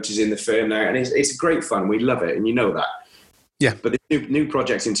 5 coaches in the firm now, and it's great fun. We love it, and you know that. Yeah. But the new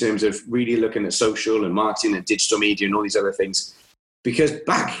projects in terms of really looking at social and marketing and digital media and all these other things. Because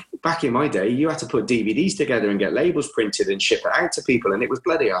back in my day, you had to put DVDs together and get labels printed and ship it out to people, and it was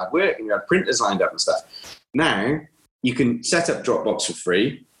bloody hard work, and you had printers lined up and stuff. Now, you can set up Dropbox for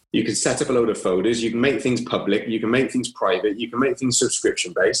free. You can set up a load of folders. You can make things public. You can make things private. You can make things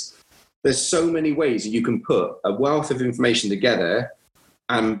subscription-based. There's so many ways that you can put a wealth of information together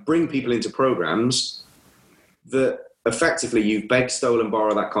and bring people into programs that effectively you've begged, stolen,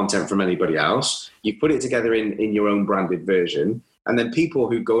 borrowed that content from anybody else. You put it together in your own branded version. And then people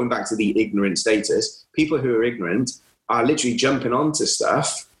who, going back to the ignorant status, people who are ignorant are literally jumping onto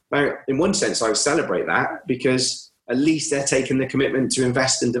stuff. Now, in one sense, I would celebrate that because at least they're taking the commitment to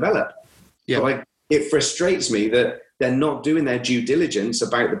invest and develop. Yeah. But it frustrates me that they're not doing their due diligence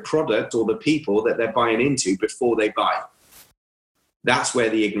about the product or the people that they're buying into before they buy. That's where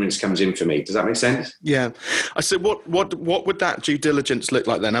the ignorance comes in for me. Does that make sense? Yeah. I said, what would that due diligence look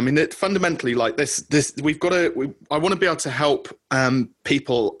like then? I mean, it fundamentally, like this, I want to be able to help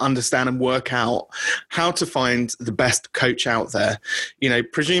people understand and work out how to find the best coach out there. You know,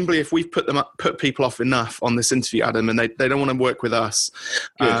 presumably if we've put people off enough on this interview, Adam, and they don't want to work with us,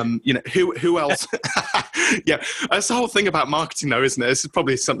 you know, who else? Yeah. That's the whole thing about marketing though, isn't it? This is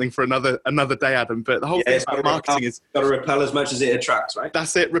probably something for another day, Adam, but the whole thing about marketing is got to repel as much as it attracts, right?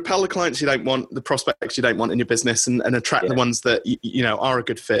 That's it. Repel the clients you don't want, the prospects you don't want in your business, and attract the ones that you know are a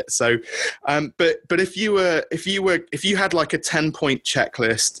good fit. So, but if you had like a 10-point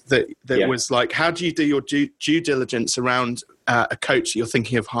checklist that was like, how do you do your due diligence around a coach that you're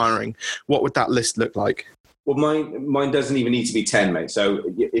thinking of hiring? What would that list look like? Well, mine doesn't even need to be 10, mate. So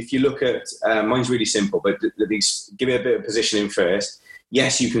if you look at mine's really simple, but at least give me a bit of positioning first.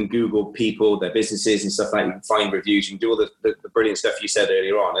 Yes, you can Google people, their businesses and stuff like that. You can find reviews. You can do all the brilliant stuff you said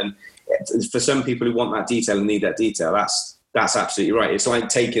earlier on. And for some people who want that detail and need that detail, that's absolutely right. It's like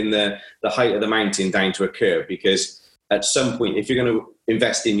taking the height of the mountain down to a curve, because at some point, if you're going to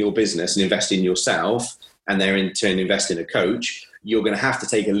invest in your business and invest in yourself, and then in turn invest in a coach, you're going to have to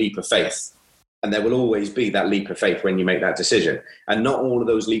take a leap of faith. And there will always be that leap of faith when you make that decision. And not all of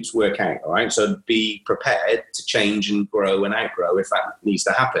those leaps work out, all right? So be prepared to change and grow and outgrow if that needs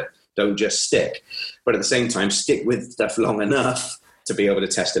to happen. Don't just stick. But at the same time, stick with stuff long enough to be able to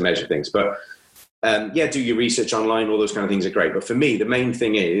test and measure things. But do your research online. All those kind of things are great. But for me, the main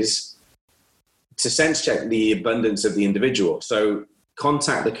thing is to sense check the abundance of the individual. So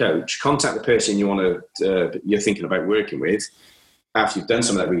contact the coach, contact the person you're thinking about working with, after you've done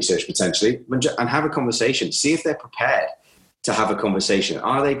some of that research potentially, and have a conversation. See if they're prepared to have a conversation.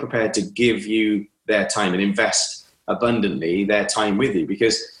 Are they prepared to give you their time and invest abundantly their time with you?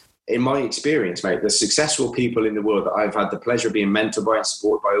 Because in my experience, mate, the successful people in the world that I've had the pleasure of being mentored by and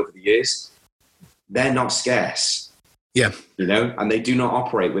supported by over the years, they're not scarce. Yeah. You know, and they do not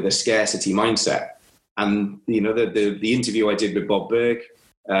operate with a scarcity mindset. And, you know, the interview I did with Bob Burg,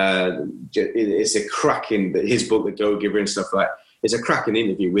 it's a cracking, his book, The Go Giver and stuff like that. It's a cracking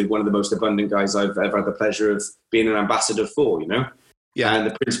interview with one of the most abundant guys I've ever had the pleasure of being an ambassador for, you know? Yeah. And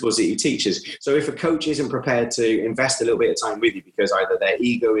the principles that he teaches. So if a coach isn't prepared to invest a little bit of time with you because either their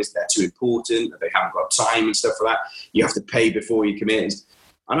ego is they're too important, or they haven't got time and stuff like that, you have to pay before you commit.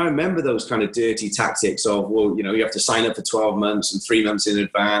 And I remember those kind of dirty tactics of, well, you know, you have to sign up for 12 months and 3 months in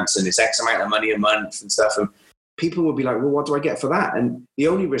advance, and it's X amount of money a month and stuff. And people would be like, well, what do I get for that? And the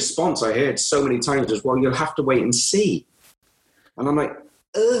only response I heard so many times was, well, you'll have to wait and see. And I'm like,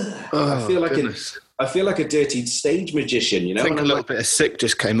 ugh. I feel like a dirty stage magician, you know? I think a little bit of sick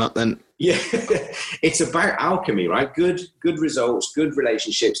just came up then. Yeah. It's about alchemy, right? Good results, good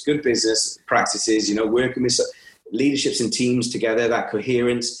relationships, good business practices, you know, working with leaderships and teams together, that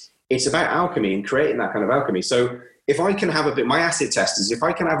coherence. It's about alchemy and creating that kind of alchemy. So if I can have my acid test is, if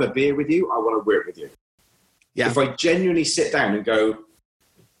I can have a beer with you, I want to work with you. Yeah. If I genuinely sit down and go,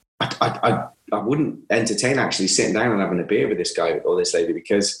 I wouldn't entertain actually sitting down and having a beer with this guy or this lady,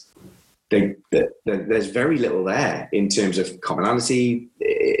 because there's very little there in terms of commonality,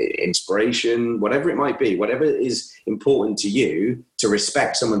 inspiration, whatever it might be, whatever is important to you to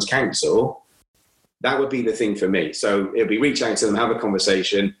respect someone's counsel, that would be the thing for me. So it'll be reach out to them, have a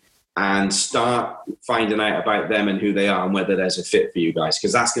conversation, and start finding out about them and who they are and whether there's a fit for you guys,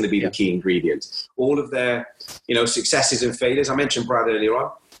 because that's going to be the key ingredient. All of their, you know, successes and failures. I mentioned Brad earlier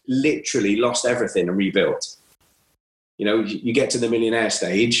on, literally lost everything and rebuilt. You know, you get to the millionaire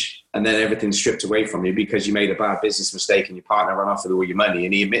stage and then everything's stripped away from you because you made a bad business mistake and your partner ran off with all your money,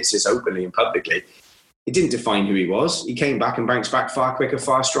 and he admits this openly and publicly. It didn't define who he was. He came back and bounced back far quicker,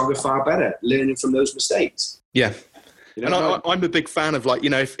 far stronger, far better, learning from those mistakes. Yeah. You know, and I'm a big fan of, like, you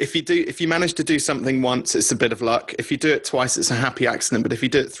know, if you manage to do something once, it's a bit of luck. If you do it twice, it's a happy accident. But if you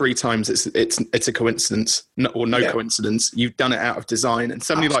do it 3 times, it's a coincidence no coincidence. You've done it out of design. And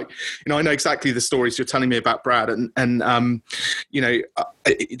somebody like, you know, I know exactly the stories you're telling me about Brad, and you know,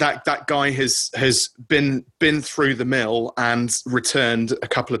 that guy has been through the mill and returned a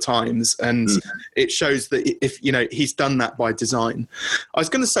couple of times, and it shows that if, you know, he's done that by design. I was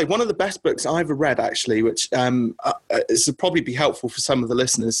going to say, one of the best books I ever read, actually, which this would probably be helpful for some of the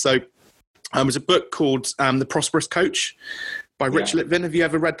listeners. So it was a book called The Prosperous Coach by Rich Litvin. Have you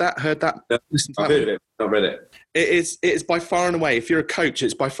ever read that? Heard that? I've heard of it. I've read it. It is by far and away, if you're a coach,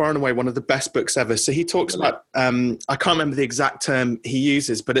 it's by far and away one of the best books ever. So he talks about, I can't remember the exact term he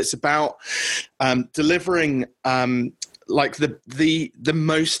uses, but it's about delivering like the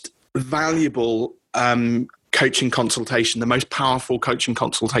most valuable coaching consultation, the most powerful coaching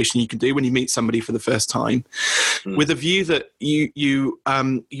consultation you can do when you meet somebody for the first time, with a view that you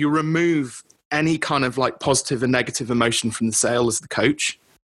remove any kind of like positive and negative emotion from the sale as the coach.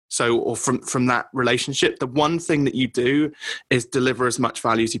 So, or from that relationship, the one thing that you do is deliver as much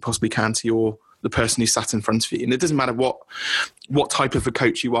value as you possibly can to the person who sat in front of you. And it doesn't matter what type of a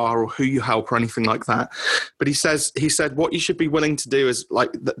coach you are or who you help or anything like that. But he said what you should be willing to do is,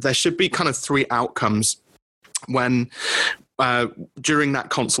 like, there should be kind of 3 outcomes when during that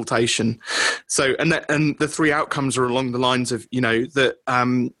consultation. So, and the 3 outcomes are along the lines of, you know,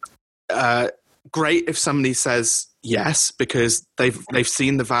 that great if somebody says yes because they've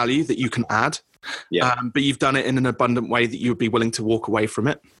seen the value that you can add, but you've done it in an abundant way that you would be willing to walk away from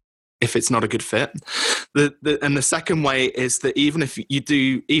it if it's not a good fit. And the second way is that even if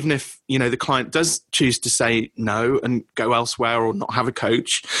you know the client does choose to say no and go elsewhere or not have a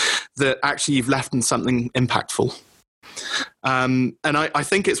coach, that actually you've left in something impactful. And I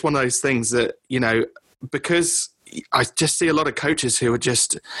think it's one of those things that, you know, because I just see a lot of coaches who are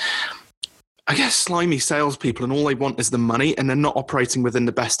just, I guess, slimy salespeople, and all they want is the money, and they're not operating within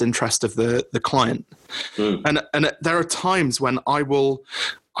the best interest of the client. And there are times when I will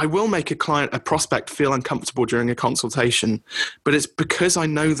make a prospect feel uncomfortable during a consultation, but it's because I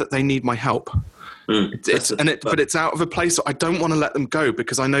know that they need my help. But it's out of a place I don't want to let them go,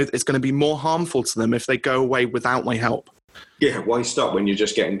 because I know that it's going to be more harmful to them if they go away without my help. Yeah, why stop when you're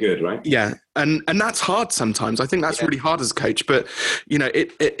just getting good, right? Yeah, and that's hard sometimes. I think that's really hard as a coach. But, you know,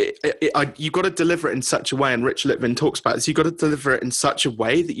 you've got to deliver it in such a way, and Rich Litvin talks about this, you've got to deliver it in such a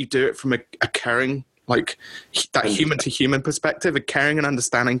way that you do it from a caring, like that human to human perspective, a caring and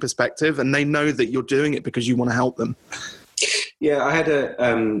understanding perspective, and they know that you're doing it because you want to help them. Yeah, I had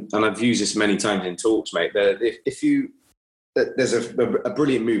and I've used this many times in talks, mate. There's a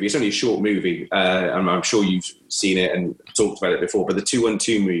brilliant movie. It's only a short movie, and I'm sure you've seen it and talked about it before. But the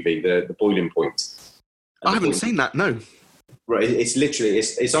 212 movie, the Boiling Point. I haven't seen that. No. Right, it's literally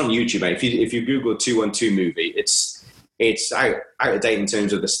it's on YouTube, mate. If you Google 212 movie, it's out of date in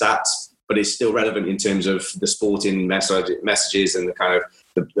terms of the stats, but it's still relevant in terms of the sporting messages and the kind of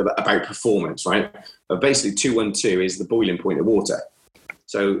about performance, right? But basically, 212 is the boiling point of water.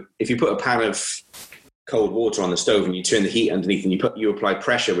 So if you put a pan of cold water on the stove and you turn the heat underneath and you apply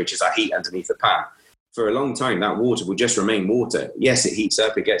pressure, which is that heat underneath the pan, for a long time that water will just remain water. Yes, it heats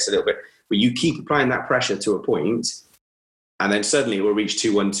up, it gets a little bit, but you keep applying that pressure to a point And then suddenly it will reach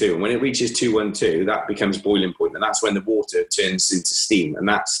 212. And when it reaches 212, that becomes boiling point. And that's when the water turns into steam. And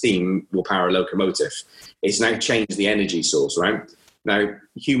that steam will power a locomotive. It's now changed the energy source, right? Now,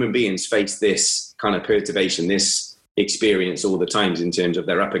 human beings face this kind of perturbation, this experience all the times in terms of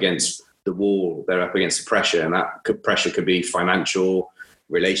they're up against the wall, they're up against the pressure. And that pressure could be financial,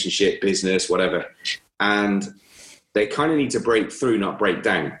 relationship, business, whatever. And they kind of need to break through, not break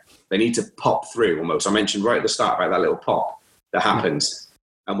down. They need to pop through almost. I mentioned right at the start about that little pop that happens.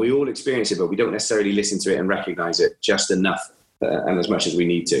 And we all experience it, but we don't necessarily listen to it and recognize it just enough and as much as we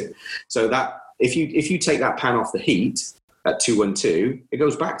need to. So that if you take that pan off the heat at 212, it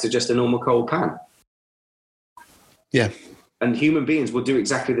goes back to just a normal cold pan. Yeah. And human beings will do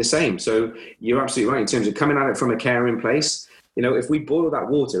exactly the same. So you're absolutely right in terms of coming at it from a caring place. You know, if we boil that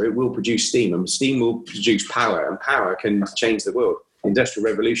water, it will produce steam, and steam will produce power, and power can change the world. Industrial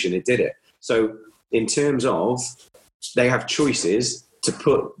Revolution, it did it. So in terms of, they have choices to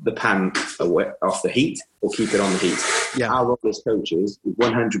put the pan away, off the heat, or keep it on the heat. Yeah. Our role as coaches is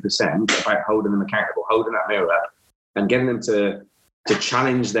 100% about holding them accountable, holding that mirror up, and getting them to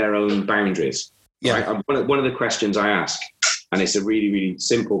challenge their own boundaries. Yeah. Right? One of the questions I ask, and it's a really, really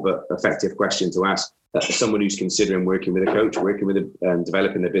simple but effective question to ask someone who's considering working with a coach, working with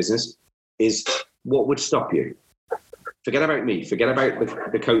developing their business, is what would stop you? Forget about me. Forget about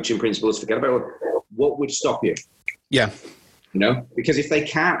the coaching principles. Forget about what would stop you. Yeah. You know, because if they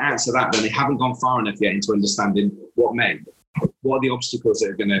can't answer that, then they haven't gone far enough yet into understanding what are the obstacles that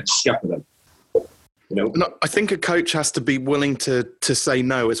are going to scupper them. You know, and I think a coach has to be willing to say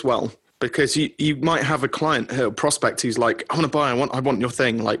no as well, because you might have a client, a prospect who's like, I want to buy, I want your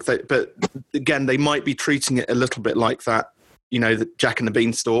thing, like that. But again, they might be treating it a little bit like that, you know, the Jack and the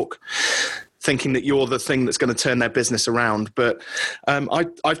Beanstalk, thinking that you're the thing that's going to turn their business around. But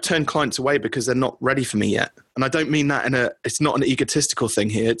I've turned clients away because they're not ready for me yet. And I don't mean that it's not an egotistical thing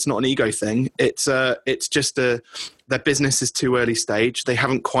here. It's not an ego thing. It's just their business is too early stage. They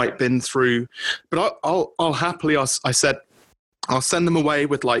haven't quite been through, but I'll happily, I said, I'll send them away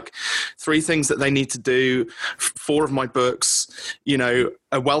with like 3 things that they need to do, 4 of my books, you know,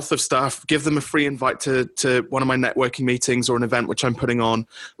 a wealth of stuff, give them a free invite to one of my networking meetings or an event which I'm putting on.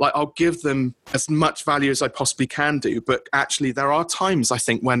 Like, I'll give them as much value as I possibly can do. But actually there are times, I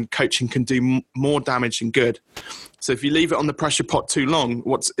think, when coaching can do more damage than good. So if you leave it on the pressure pot too long,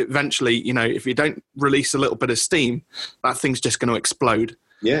 what's eventually, you know, if you don't release a little bit of steam, that thing's just going to explode.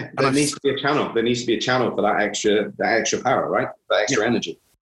 Yeah, there needs to be a channel. There needs to be a channel for that extra power, right? That extra energy.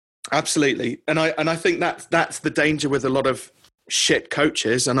 Absolutely. And I think that's the danger with a lot of shit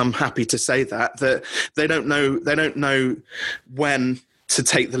coaches, and I'm happy to say that they don't know when to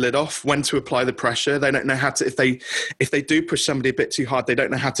take the lid off, when to apply the pressure. They don't know how to, if they do push somebody a bit too hard, they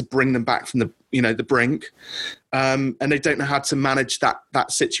don't know how to bring them back from the brink. And they don't know how to manage that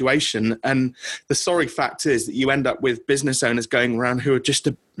situation. And the sorry fact is that you end up with business owners going around who are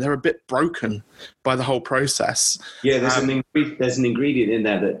they're a bit broken by the whole process. Yeah, there's an ingredient in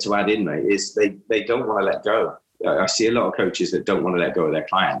there that to add in, mate, is they don't want to let go. I see a lot of coaches that don't want to let go of their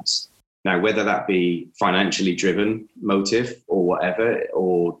clients. Now, whether that be financially driven motive or whatever,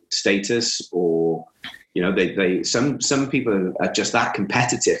 or status, or, you know, some people are just that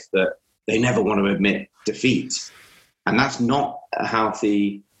competitive that they never want to admit defeat. And that's not a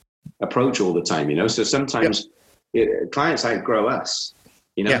healthy approach all the time, you know? So sometimes clients outgrow us,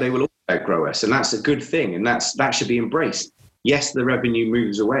 you know, they will outgrow us, and that's a good thing. And that should be embraced. Yes, the revenue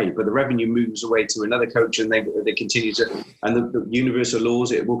moves away, but the revenue moves away to another coach, and they continue to, and the universal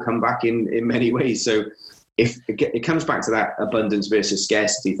laws, it will come back in many ways. So if it comes back to that abundance versus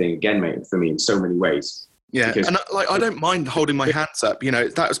scarcity thing again, mate, for me in so many ways. Yeah, and I don't mind holding my hands up. You know,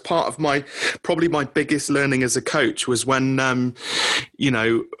 that was part of probably my biggest learning as a coach was when, you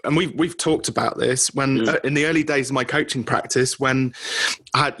know, and we've talked about this when in the early days of my coaching practice, when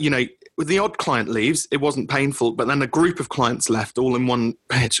I had, you know, with the odd client leaves, it wasn't painful, but then a group of clients left all in one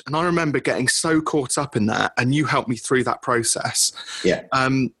pitch. And I remember getting so caught up in that, and you helped me through that process. Yeah.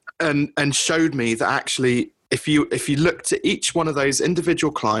 And showed me that actually, if you looked at each one of those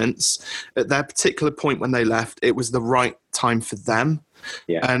individual clients at their particular point when they left, it was the right time for them.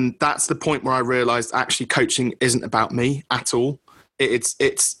 Yeah. And that's the point where I realized actually coaching isn't about me at all.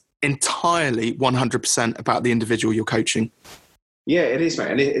 It's entirely 100% about the individual you're coaching. Yeah, it is,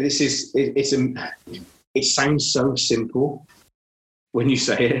 mate. And it sounds so simple when you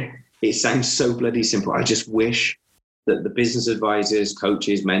say it. It sounds so bloody simple. I just wish that the business advisors,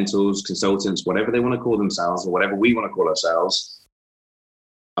 coaches, mentors, consultants, whatever they want to call themselves, or whatever we want to call ourselves,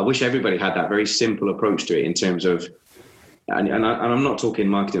 I wish everybody had that very simple approach to it in terms of, and I'm not talking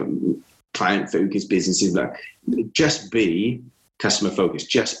marketing. client-focused businesses. Like, just be customer focused.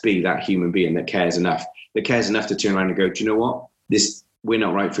 Just be that human being that cares enough to turn around and go, do you know what? We're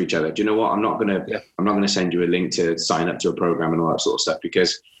not right for each other. Do you know what? I'm not gonna send you a link to sign up to a program and all that sort of stuff,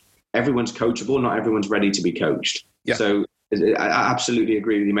 because everyone's coachable. Not everyone's ready to be coached. Yeah. So I absolutely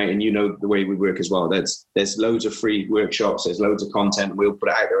agree with you, mate. And you know the way we work as well. There's loads of free workshops. There's loads of content. We'll put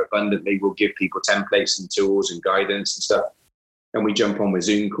it out there abundantly. We'll give people templates and tools and guidance and stuff. And we jump on with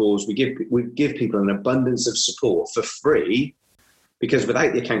Zoom calls. We give people an abundance of support for free, because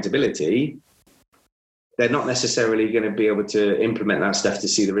without the accountability, they're not necessarily going to be able to implement that stuff to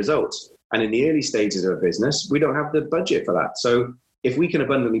see the results. And in the early stages of a business, we don't have the budget for that. So if we can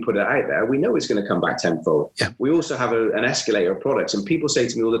abundantly put it out there, we know it's going to come back tenfold. Yeah. We also have an escalator of products, and people say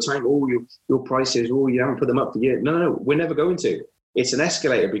to me all the time, oh, your prices, oh, you haven't put them up for years. No, we're never going to. It's an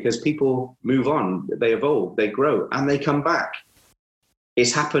escalator, because people move on, they evolve, they grow, and they come back.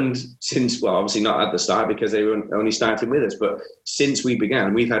 It's happened since, well, obviously not at the start, because they were only starting with us, but since we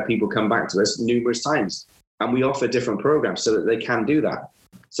began, we've had people come back to us numerous times, and we offer different programs so that they can do that.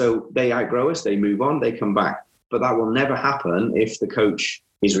 So they outgrow us, they move on, they come back. But that will never happen if the coach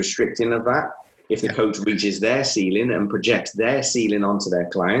is restricting of that, if the coach reaches their ceiling and projects their ceiling onto their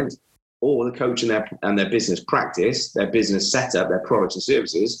client, or the coach and their business practice, their business setup, their products and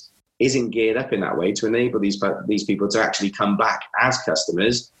services isn't geared up in that way to enable these people to actually come back as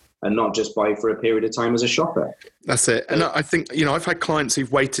customers and not just buy for a period of time as a shopper. That's it. And I think, I've had clients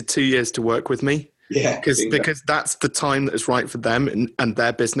who've waited 2 years to work with me. Yeah, because that's the time that is right for them and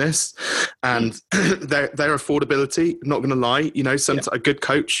their business and their affordability. I'm not going to lie, a good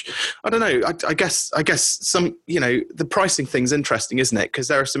coach. I don't know. I guess some, the pricing thing's interesting, isn't it? Because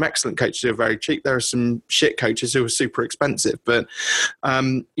there are some excellent coaches who are very cheap. There are some shit coaches who are super expensive. But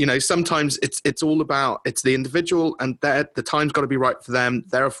sometimes it's all about the individual, and the time's got to be right for them.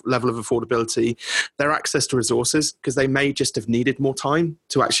 Their level of affordability, their access to resources, because they may just have needed more time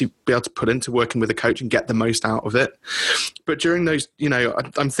to actually be able to put into working with a coach and get the most out of it. But during those,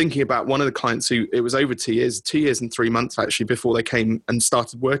 I'm thinking about one of the clients who it was over 2 years and 3 months actually before they came and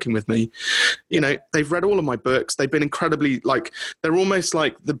started working with me. They've read all of my books. They've been incredibly, they're almost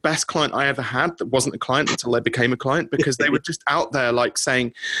like the best client I ever had that wasn't a client until they became a client, because they were just out there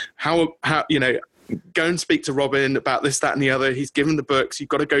saying how go and speak to Robin about this, that, and the other. He's given the books. You've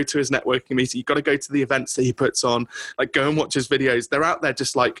got to go to his networking meeting. You've got to go to the events that he puts on. Go and watch his videos. They're out there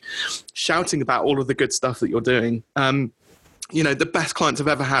just shouting about all of the good stuff that you're doing. The best clients I've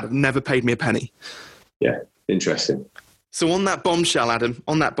ever had have never paid me a penny. Yeah, interesting. So on that bombshell, Adam,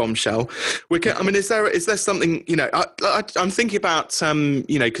 is there something, I'm thinking about,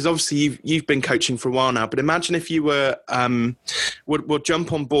 because obviously you've been coaching for a while now, but imagine if you were, we'll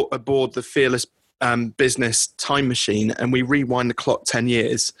jump on aboard the Fearless business time machine and we rewind the clock 10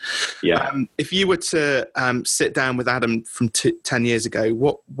 years. Yeah. If you were to sit down with Adam from 10 years ago,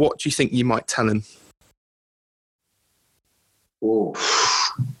 what do you think you might tell him? Oh,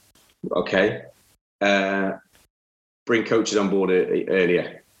 okay. Bring coaches on board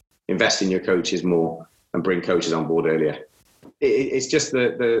earlier. Invest in your coaches more and bring coaches on board earlier. It's just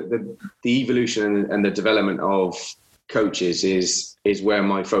the evolution and the development of coaches is where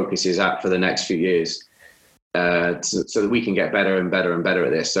my focus is at for the next few years, so that we can get better and better and better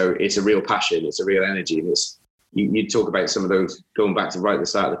at this. So it's a real passion, it's a real energy. And you talk about some of those, going back to right at the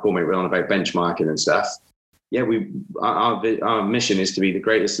start of the call, mate, we're on about benchmarking and stuff. Yeah, our mission is to be the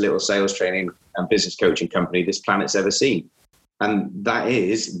greatest little sales training and business coaching company this planet's ever seen. And that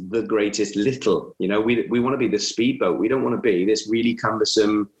is the greatest little, we want to be the speedboat. We don't want to be this really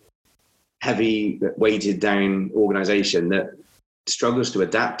cumbersome, heavy, weighted down organization that struggles to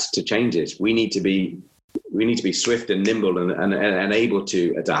adapt to changes. We need to be swift and nimble and able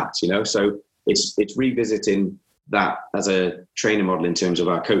to adapt, So it's revisiting that as a training model in terms of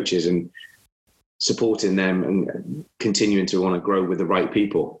our coaches and supporting them and continuing to want to grow with the right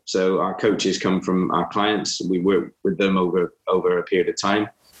people. So our coaches come from our clients. We work with them over a period of time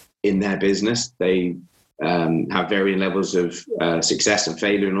in their business. They have varying levels of success and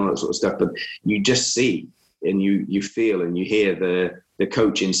failure and all that sort of stuff, but you just see and you feel and you hear the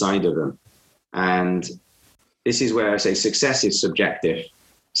coach inside of them. And this is where I say success is subjective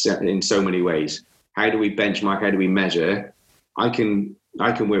in so many ways. How do we benchmark? How do we measure? I can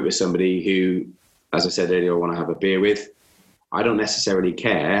work with somebody who, as I said earlier, I want to have a beer with. I don't necessarily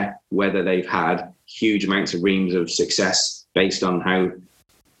care whether they've had huge amounts of reams of success based on how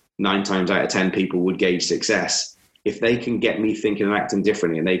 9 times out of 10 people would gauge success. If they can get me thinking and acting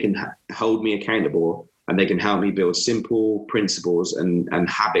differently, and they can hold me accountable, and they can help me build simple principles and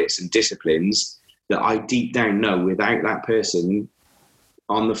habits and disciplines that I deep down know without that person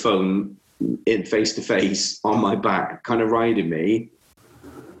on the phone in face to face on my back, kind of riding me,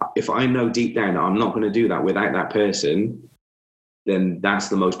 if I know deep down that I'm not going to do that without that person, then that's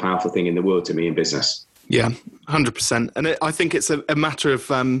the most powerful thing in the world to me in business. Yeah, 100%. And I think it's a matter of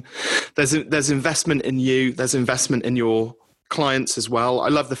there's investment in you, there's investment in your clients as well. I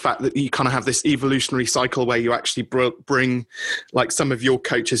love the fact that you kind of have this evolutionary cycle where you actually bring, like, some of your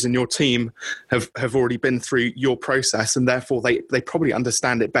coaches in your team have already been through your process, and therefore they probably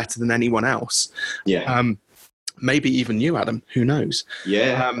understand it better than anyone else. Yeah. Maybe even you, Adam. Who knows?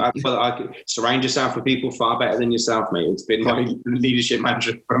 Yeah. I surround yourself with people far better than yourself, mate. It's been my leadership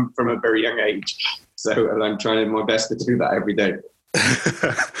mantra from a very young age. So I'm trying my best to do that every day.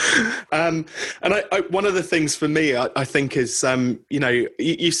 And one of the things for me, I think is,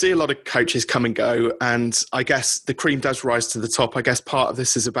 you see a lot of coaches come and go, and I guess the cream does rise to the top. I guess part of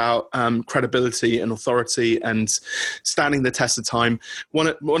this is about credibility and authority and standing the test of time. One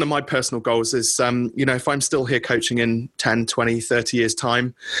of my personal goals is, if I'm still here coaching in 10, 20, 30 years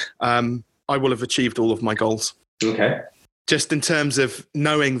time, I will have achieved all of my goals. Okay. Just in terms of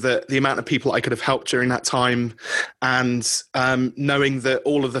knowing that the amount of people I could have helped during that time, and knowing that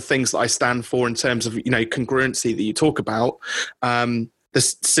all of the things that I stand for in terms of, congruency that you talk about, the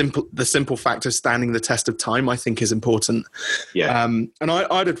simple fact of standing the test of time, I think, is important. Yeah. And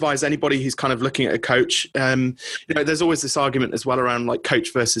I'd advise anybody who's kind of looking at a coach, there's always this argument as well around, like,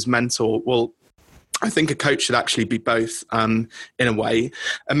 coach versus mentor. Well, I think a coach should actually be both, in a way.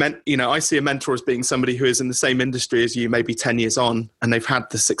 I see a mentor as being somebody who is in the same industry as you, maybe 10 years on, and they've had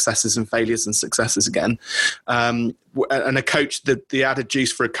the successes and failures and successes again. And a coach, the added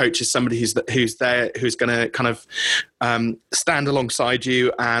juice for a coach is somebody who's there, who's going to kind of stand alongside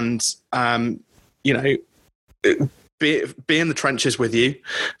you and, be in the trenches with you,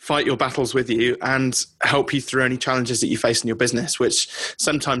 fight your battles with you, and help you through any challenges that you face in your business, which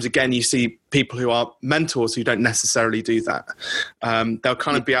sometimes, again, you see people who are mentors who don't necessarily do that. They'll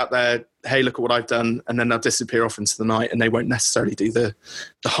kind of be out there, hey, look at what I've done, and then they'll disappear off into the night, and they won't necessarily do the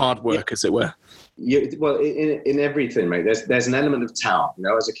hard work, as it were. Yeah, well, in everything, mate, there's an element of talent.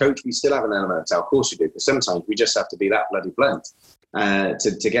 As a coach, we still have an element of talent. Of course we do, but sometimes we just have to be that bloody blunt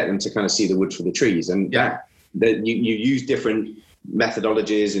to get them to kind of see the wood for the trees. And that you use different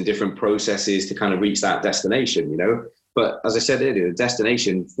methodologies and different processes to kind of reach that destination, But as I said earlier, the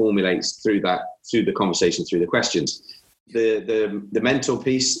destination formulates through the conversation, through the questions. The mentor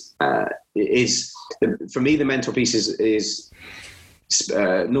piece is, for me, the mentor piece is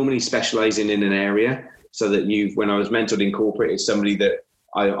normally specializing in an area, so that when I was mentored in corporate, it's somebody that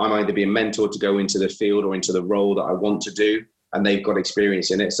I'm either being mentored to go into the field or into the role that I want to do, and they've got experience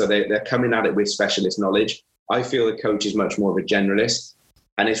in it. So they're coming at it with specialist knowledge. I feel the coach is much more of a generalist,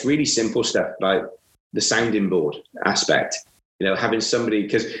 and it's really simple stuff like the sounding board aspect, having somebody,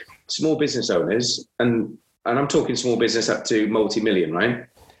 because small business owners, and I'm talking small business up to multi-million, right?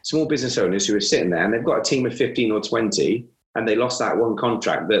 Small business owners who are sitting there and they've got a team of 15 or 20, and they lost that one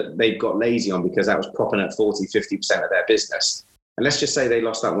contract that they've got lazy on because that was propping up 40, 50% of their business. And let's just say they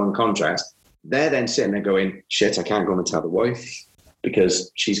lost that one contract. They're then sitting there going, shit, I can't go and tell the wife,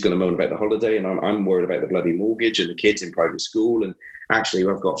 because she's going to moan about the holiday, and I'm worried about the bloody mortgage and the kids in private school. And actually,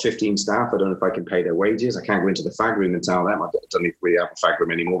 I've got 15 staff. I don't know if I can pay their wages. I can't go into the fag room and tell them. I don't even really have a fag room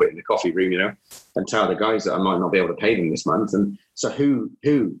anymore, but in the coffee room, and tell the guys that I might not be able to pay them this month. And so who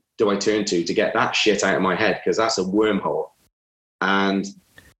do I turn to get that shit out of my head? Because that's a wormhole. And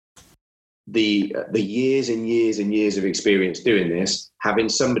the years and years and years of experience doing this, having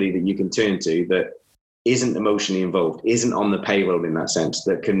somebody that you can turn to that isn't emotionally involved, isn't on the payroll in that sense,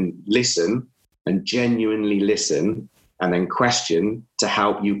 that can listen and genuinely listen and then question to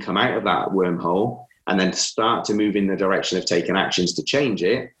help you come out of that wormhole, and then start to move in the direction of taking actions to change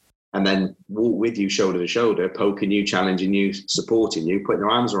it, and then walk with you shoulder to shoulder, poking you, challenging you, supporting you, putting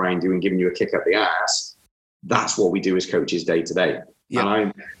their arms around you and giving you a kick up the ass. That's what we do as coaches day to day.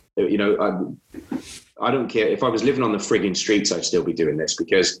 And I don't care if I was living on the frigging streets, I'd still be doing this,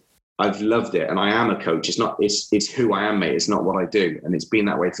 because I've loved it, and I am a coach. It's who I am, mate. It's not what I do, and it's been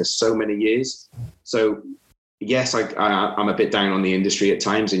that way for so many years. So yes, I'm a bit down on the industry at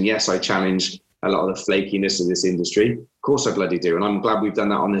times, and yes, I challenge a lot of the flakiness of this industry. Of course, I bloody do, and I'm glad we've done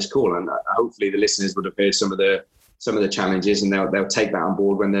that on this call. And hopefully, the listeners would have heard some of the challenges, and they'll take that on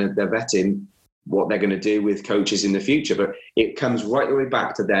board when they're vetting what they're going to do with coaches in the future. But it comes right the way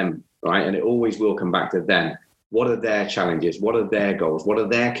back to them, right? And it always will come back to them. What are their challenges? What are their goals? What are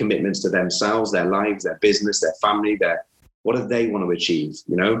their commitments to themselves, their lives, their business, their family? What do they want to achieve?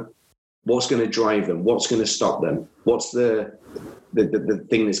 What's going to drive them? What's going to stop them? What's the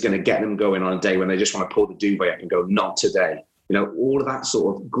thing that's going to get them going on a day when they just want to pull the duvet up and go, not today? all of that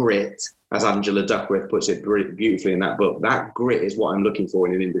sort of grit, as Angela Duckworth puts it beautifully in that book. That grit is what I'm looking for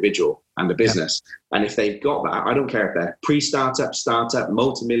in an individual and a business. Yeah. And if they've got that, I don't care if they're pre-startup, startup,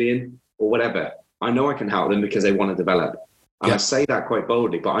 multi-million or whatever. I know I can help them because they want to develop. And I say that quite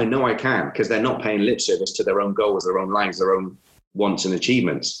boldly, but I know I can because they're not paying lip service to their own goals, their own lives, their own wants and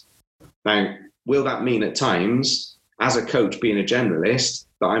achievements. Now, will that mean at times, as a coach being a generalist,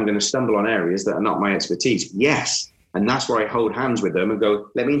 that I'm going to stumble on areas that are not my expertise? Yes. And that's where I hold hands with them and go,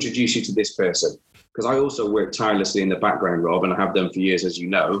 let me introduce you to this person. Because I also work tirelessly in the background, Rob, and I have done for years, as you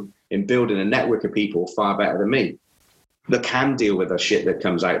know, in building a network of people far better than me that can deal with the shit that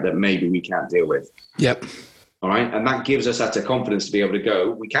comes out that maybe we can't deal with. Yep. All right. And that gives us that confidence to be able to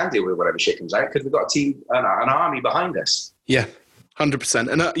go, we can deal with whatever shit comes out because we've got a team, an army behind us. Yeah. 100%.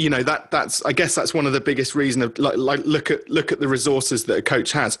 And that's I guess that's one of the biggest reasons of like look at the resources that a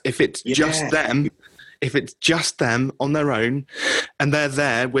coach has. If it's just them on their own and they're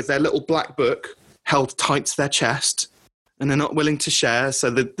there with their little black book held tight to their chest and they're not willing to share,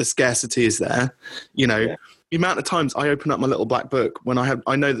 so the scarcity is there, the amount of times I open up my little black book when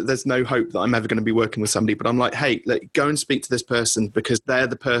I know that there's no hope that I'm ever going to be working with somebody, but I'm like, hey, go and speak to this person because they're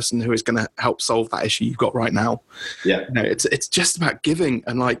the person who is going to help solve that issue you've got right now. Yeah. It's just about giving.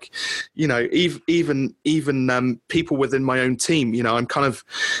 And even people within my own team, I'm kind of,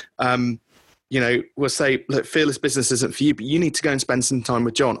 we'll say, look, Fearless Business isn't for you, but you need to go and spend some time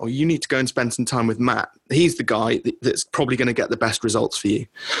with John, or you need to go and spend some time with Matt. He's the guy that's probably going to get the best results for you.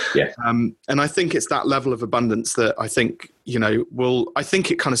 Yeah. And I think it's that level of abundance that I think, I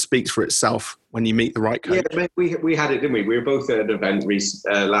think it kind of speaks for itself when you meet the right coach. Yeah, we had it, didn't we? We were both at an event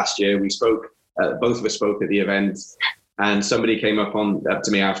last year. We spoke, both of us spoke at the event, and somebody came up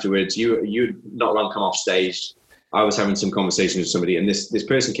to me afterwards. You'd not long come off stage. I was having some conversations with somebody, and this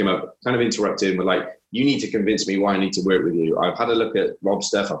person came up, kind of interrupted, and were like, you need to convince me why I need to work with you. I've had a look at Rob's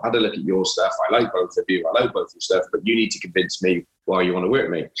stuff. I've had a look at your stuff. I like both of you. I like both of your stuff, but you need to convince me why you want to work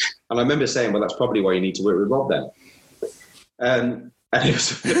with me. And I remember saying, well, that's probably why you need to work with Rob then. And it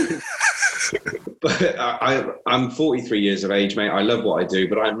was, but I'm 43 years of age, mate. I love what I do,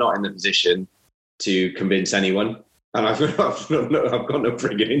 but I'm not in the position to convince anyone. And I've got no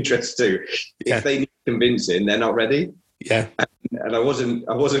frigging interest to. Yeah. If they need convincing, they're not ready. Yeah. And I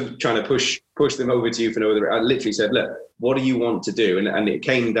wasn't trying to push them over to you for no other. I literally said, look, what do you want to do? And it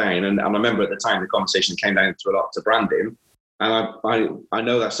came down, and I remember at the time the conversation came down to a lot to branding. And I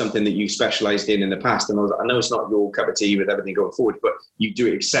know that's something that you specialised in the past. And I know it's not your cup of tea with everything going forward, but you do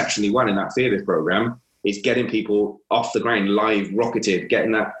it exceptionally well in that Fearless program. It's getting people off the ground, live, rocketed,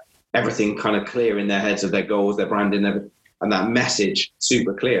 getting that everything kind of clear in their heads of their goals, their branding, and that message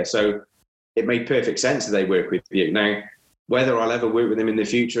super clear. So it made perfect sense that they work with you. Now, whether I'll ever work with them in the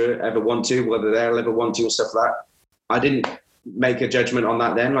future, ever want to, whether they'll ever want to and stuff like that, I didn't make a judgment on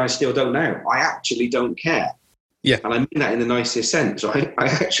that then. I still don't know. I actually don't care. Yeah. And I mean that in the nicest sense. I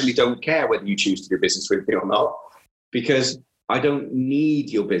actually don't care whether you choose to do business with me or not, because I don't need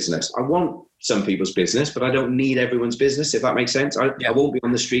your business. I want some people's business, but I don't need everyone's business, if that makes sense. I won't be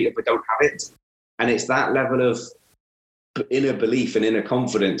on the street if I don't have it. And it's that level of inner belief and inner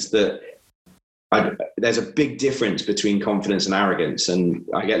confidence that there's a big difference between confidence and arrogance. And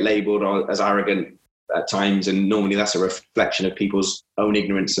I get labeled as arrogant at times, and normally that's a reflection of people's own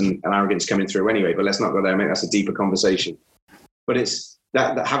ignorance and arrogance coming through anyway. But let's not go there, mate. That's a deeper conversation. But it's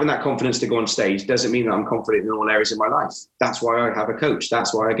that having that confidence to go on stage doesn't mean that I'm confident in all areas of my life. That's why I have a coach.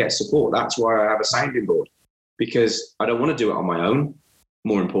 That's why I get support. That's why I have a sounding board, because I don't want to do it on my own.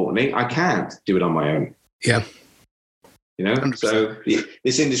 More importantly, I can't do it on my own. Yeah. 100%. So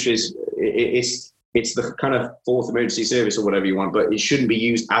this industry it's the kind of fourth emergency service or whatever you want, but it shouldn't be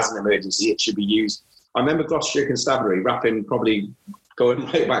used as an emergency. It should be used. I remember Gloucestershire Constabulary, rapping, probably going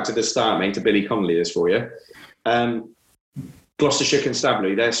right back to the start, mate, to Billy Connolly this for you. Gloucestershire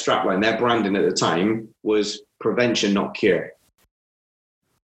Constabulary, their strapline, their branding at the time was prevention, not cure.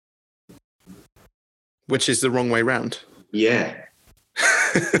 Which is the wrong way round. Yeah.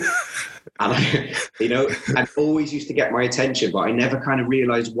 And and always used to get my attention, but I never kind of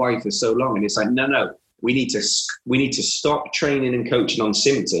realized why for so long. And it's like, no, we need to stop training and coaching on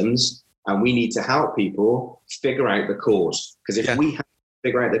symptoms, and we need to help people figure out the cause. Because if we have to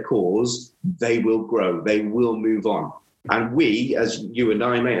figure out the cause, they will grow, they will move on. And we, as you and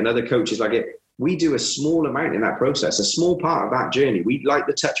I, mate, and other coaches like it, we do a small amount in that process, a small part of that journey. We like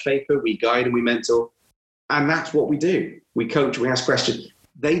the touch paper, we guide and we mentor, and that's what we do. We coach, we ask questions.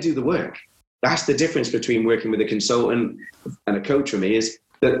 They do the work. That's the difference between working with a consultant and a coach for me, is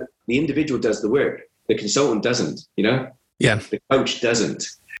that the individual does the work. The consultant doesn't, Yeah. The coach doesn't.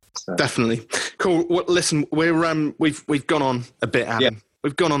 Definitely. Cool. Well, listen, we've gone on a bit, Adam. Yeah.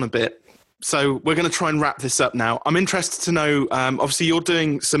 We've gone on a bit. So we're going to try and wrap this up now. I'm interested to know, obviously you're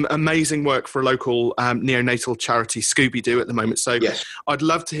doing some amazing work for a local neonatal charity, Scooby-Doo, at the moment. So yes. I'd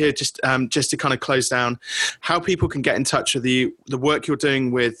love to hear, just to kind of close down, how people can get in touch with you, the work you're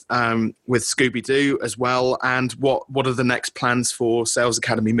doing with Scooby-Doo as well, and what are the next plans for Sales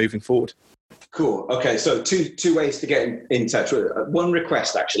Academy moving forward? Cool. Okay, so two ways to get in touch. One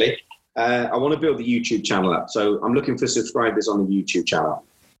request, actually. I want to build the YouTube channel up. So I'm looking for subscribers on the YouTube channel.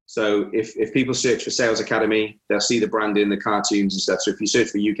 So if people search for Sales Academy, they'll see the branding, the cartoons and stuff. So if you search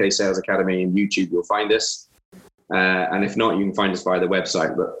for UK Sales Academy in YouTube, you'll find us. And if not, you can find us via the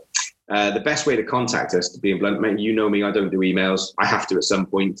website. But the best way to contact us, to be blunt, mate, you know me, I don't do emails. I have to at some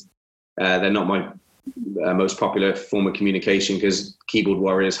point. They're not my most popular form of communication because keyboard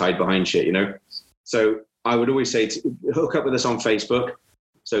warriors hide behind shit, you know? So I would always say to hook up with us on Facebook.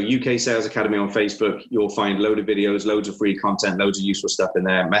 So UK Sales Academy on Facebook, you'll find a load of videos, loads of free content, loads of useful stuff in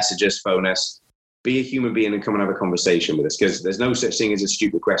there. Message us, phone us, be a human being and come and have a conversation with us, because there's no such thing as a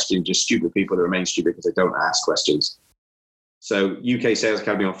stupid question, just stupid people that remain stupid because they don't ask questions. So UK Sales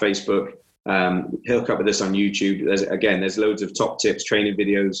Academy on Facebook, hook up with us on YouTube. There's loads of top tips, training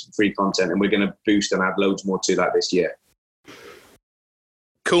videos, free content, and we're going to boost and add loads more to that this year.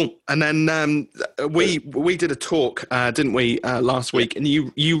 Cool. And then we did a talk, didn't we, last week? And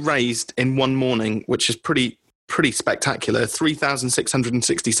you raised in one morning, which is pretty spectacular,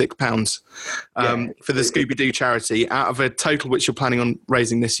 £3,666 for the Scooby-Doo charity, out of a total which you're planning on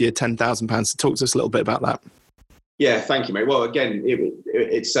raising this year, £10,000. So talk to us a little bit about that. Yeah, thank you, mate. Well, again,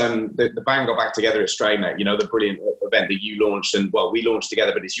 it's the band got back together at Straynet, you know, the brilliant event that you launched, and well, we launched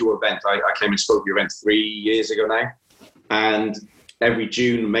together, but it's your event. I came and spoke at your event 3 years ago now, and every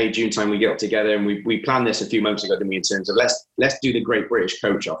May, June time, we get up together, and we planned this a few months ago, didn't we, in terms of let's do the Great British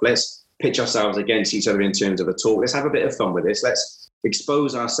Coach Off. Let's pitch ourselves against each other in terms of a talk. Let's have a bit of fun with this. Let's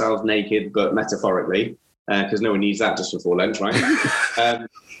expose ourselves naked, but metaphorically, because no one needs that just before lunch, right?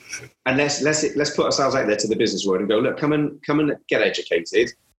 And let's put ourselves out there to the business world and go, look, come and get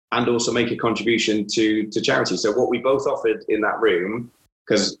educated and also make a contribution to charity. So what we both offered in that room,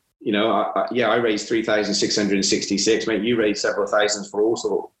 because you know, I raised 3,666. Mate, you raised several thousands for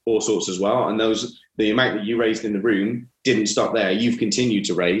all sorts as well. And the amount that you raised in the room didn't stop there. You've continued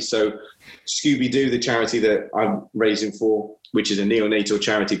to raise. So Scooby-Doo, the charity that I'm raising for, which is a neonatal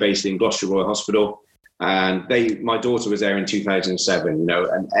charity based in Gloucester Royal Hospital, and my daughter was there in 2007. You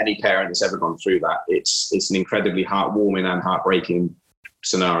know, and any parent that's ever gone through that, it's an incredibly heartwarming and heartbreaking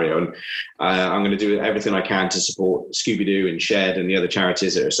scenario, and I'm going to do everything I can to support Scooby-Doo and Shed and the other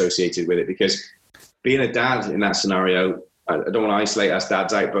charities that are associated with it, because being a dad in that scenario, I don't want to isolate us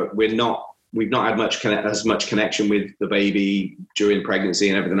dads out, but we've not had as much connection with the baby during pregnancy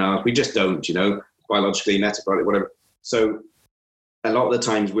and everything else. We just don't, you know, biologically, metabolically, whatever. So a lot of the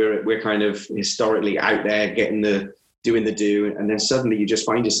times we're kind of historically out there doing the do, and then suddenly you just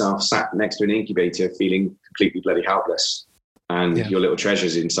find yourself sat next to an incubator feeling completely bloody helpless. And your little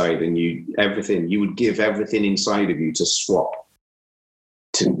treasures inside, and you would give everything inside of you to swap,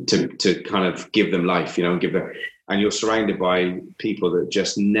 to kind of give them life, you know, and you're surrounded by people that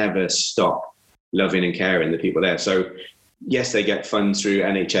just never stop loving and caring the people there. So yes, they get funds through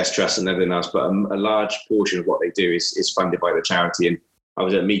NHS Trust and everything else, but a large portion of what they do is funded by the charity. And I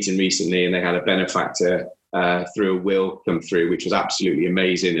was at a meeting recently, and they had a benefactor through a will come through, which was absolutely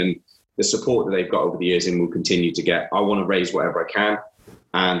amazing. And the support that they've got over the years and will continue to get. I want to raise whatever I can,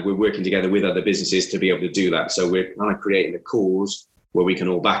 and we're working together with other businesses to be able to do that. So we're kind of creating a cause where we can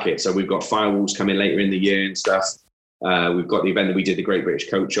all back it. So we've got firewalls coming later in the year and stuff. We've got the event that we did, the Great British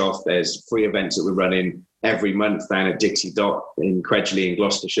Coach Off. There's free events that we're running every month down at Dixie Dot in Credgley in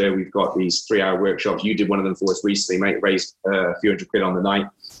Gloucestershire. We've got these 3-hour workshops. You did one of them for us recently, mate, raised a few £100 on the night.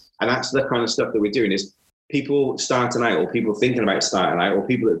 And that's the kind of stuff that we're doing, is people starting out, or people thinking about starting out, or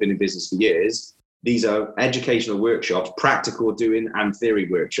people that have been in business for years. These are educational workshops, practical doing and theory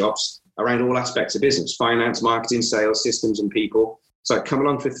workshops around all aspects of business: finance, marketing, sales, systems, and people. So come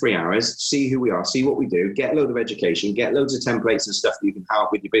along for 3 hours, see who we are, see what we do, get a load of education, get loads of templates and stuff that you can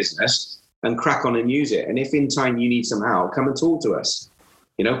help with your business, and crack on and use it. And if in time you need some help, come and talk to us.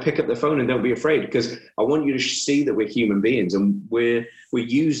 You know, pick up the phone and don't be afraid, because I want you to see that we're human beings, and we're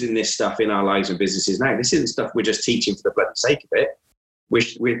using this stuff in our lives and businesses now. This isn't stuff we're just teaching for the bloody sake of it.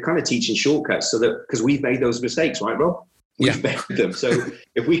 We're kind of teaching shortcuts, so that, because we've made those mistakes, right, Rob? We've made them. So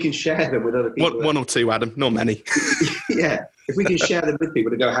if we can share them with other people. One or two, Adam, not many. Yeah. If we can share them with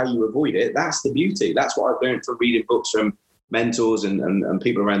people to go how you avoid it, that's the beauty. That's what I've learned from reading books from mentors and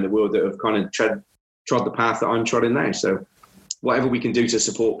people around the world that have kind of trod the path that I'm trodding now. So whatever we can do to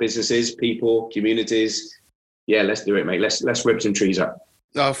support businesses, people, communities. Yeah, let's do it, mate. Let's rip some trees up.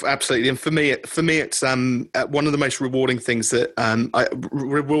 Oh, absolutely. And for me, it's one of the most rewarding things that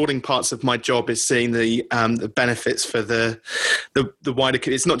rewarding parts of my job is seeing the benefits for the wider.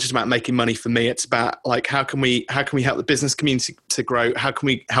 It's not just about making money for me. It's about like how can we help the business community to grow? How can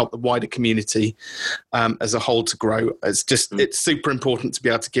we help the wider community as a whole to grow? It's just it's super important to be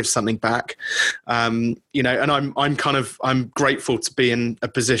able to give something back. And I'm grateful to be in a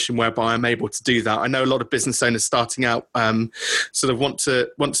position whereby I'm able to do that. I know a lot of business owners starting out sort of want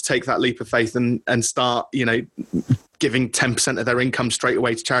to take that leap of faith and start, giving 10% of their income straight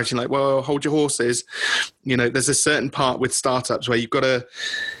away to charity. Like, well, hold your horses. There's a certain part with startups where you've got to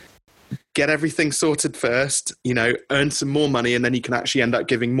get everything sorted first, earn some more money, and then you can actually end up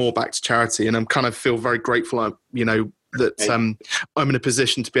giving more back to charity. And I'm kind of feel very grateful, that I'm in a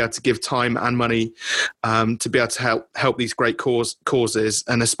position to be able to give time and money to be able to help these great causes,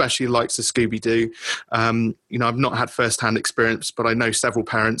 and especially the likes of Scooby-Doo. I've not had first-hand experience, but I know several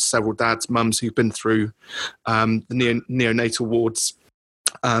parents, several dads, mums who've been through the neonatal wards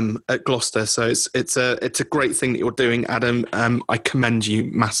at Gloucester. So it's a great thing that you're doing, Adam. I commend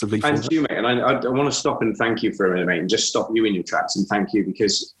you massively for that. You, mate. And I want to stop and thank you for a minute, mate, and just stop you in your tracks and thank you,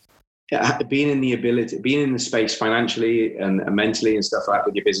 because being in the space financially and mentally and stuff like that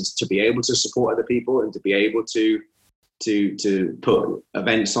with your business, to be able to support other people and to be able to put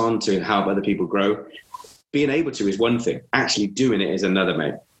events on to help other people grow, being able to is one thing. Actually doing it is another,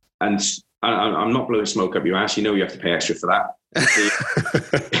 mate. And I'm not blowing smoke up your ass. You have to pay extra for that.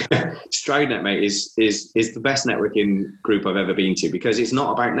 StrideNet, mate, is the best networking group I've ever been to, because it's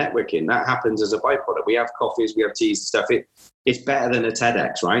not about networking. That happens as a byproduct. We have coffees, we have teas and stuff. It's better than a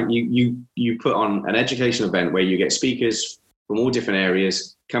TEDx, right? You put on an education event where you get speakers from all different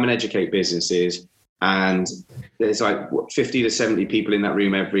areas, come and educate businesses, and there's like 50 to 70 people in that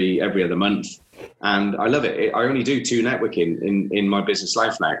room every other month. And I love it. I only do 2 networking in my business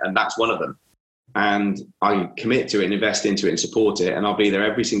life now, and that's one of them. And I commit to it and invest into it and support it, and I'll be there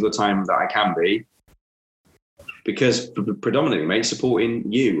every single time that I can be, because predominantly, mate,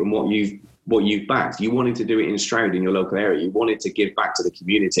 supporting you and what you've backed. You wanted to do it in Stroud, in your local area. You wanted to give back to the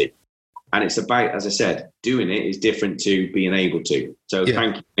community. And it's about, as I said, doing it is different to being able to. So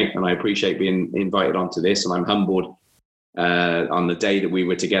Thank you, mate, and I appreciate being invited onto this, and I'm humbled on the day that we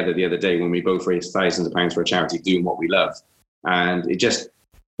were together the other day when we both raised thousands of pounds for a charity doing what we love. And it just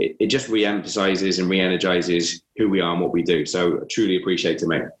re-emphasizes and re-energizes who we are and what we do. So I truly appreciate it,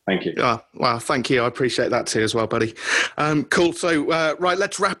 mate. Thank you. Oh, well, thank you. I appreciate that too as well, buddy. Cool. So, right,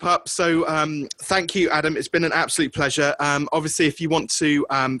 let's wrap up. So thank you, Adam. It's been an absolute pleasure. Obviously, if you want to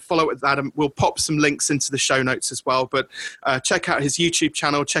follow with Adam, we'll pop some links into the show notes as well. But check out his YouTube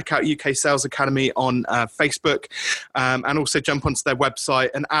channel, check out UK Sales Academy on Facebook, and also jump onto their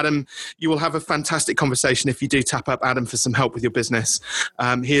website. And Adam, you will have a fantastic conversation if you do tap up Adam for some help with your business.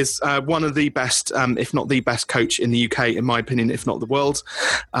 He is one of the best, if not the best coach in the UK, in my opinion, if not the world.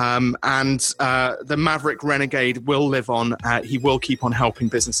 And the Maverick Renegade will live on. He will keep on helping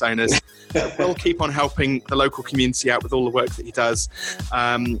business owners. Will keep on helping the local community out with all the work that he does.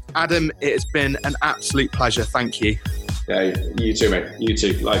 Adam, it has been an absolute pleasure. Thank you. Yeah, you too, mate. You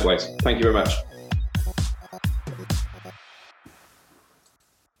too. Likewise. Thank you very much.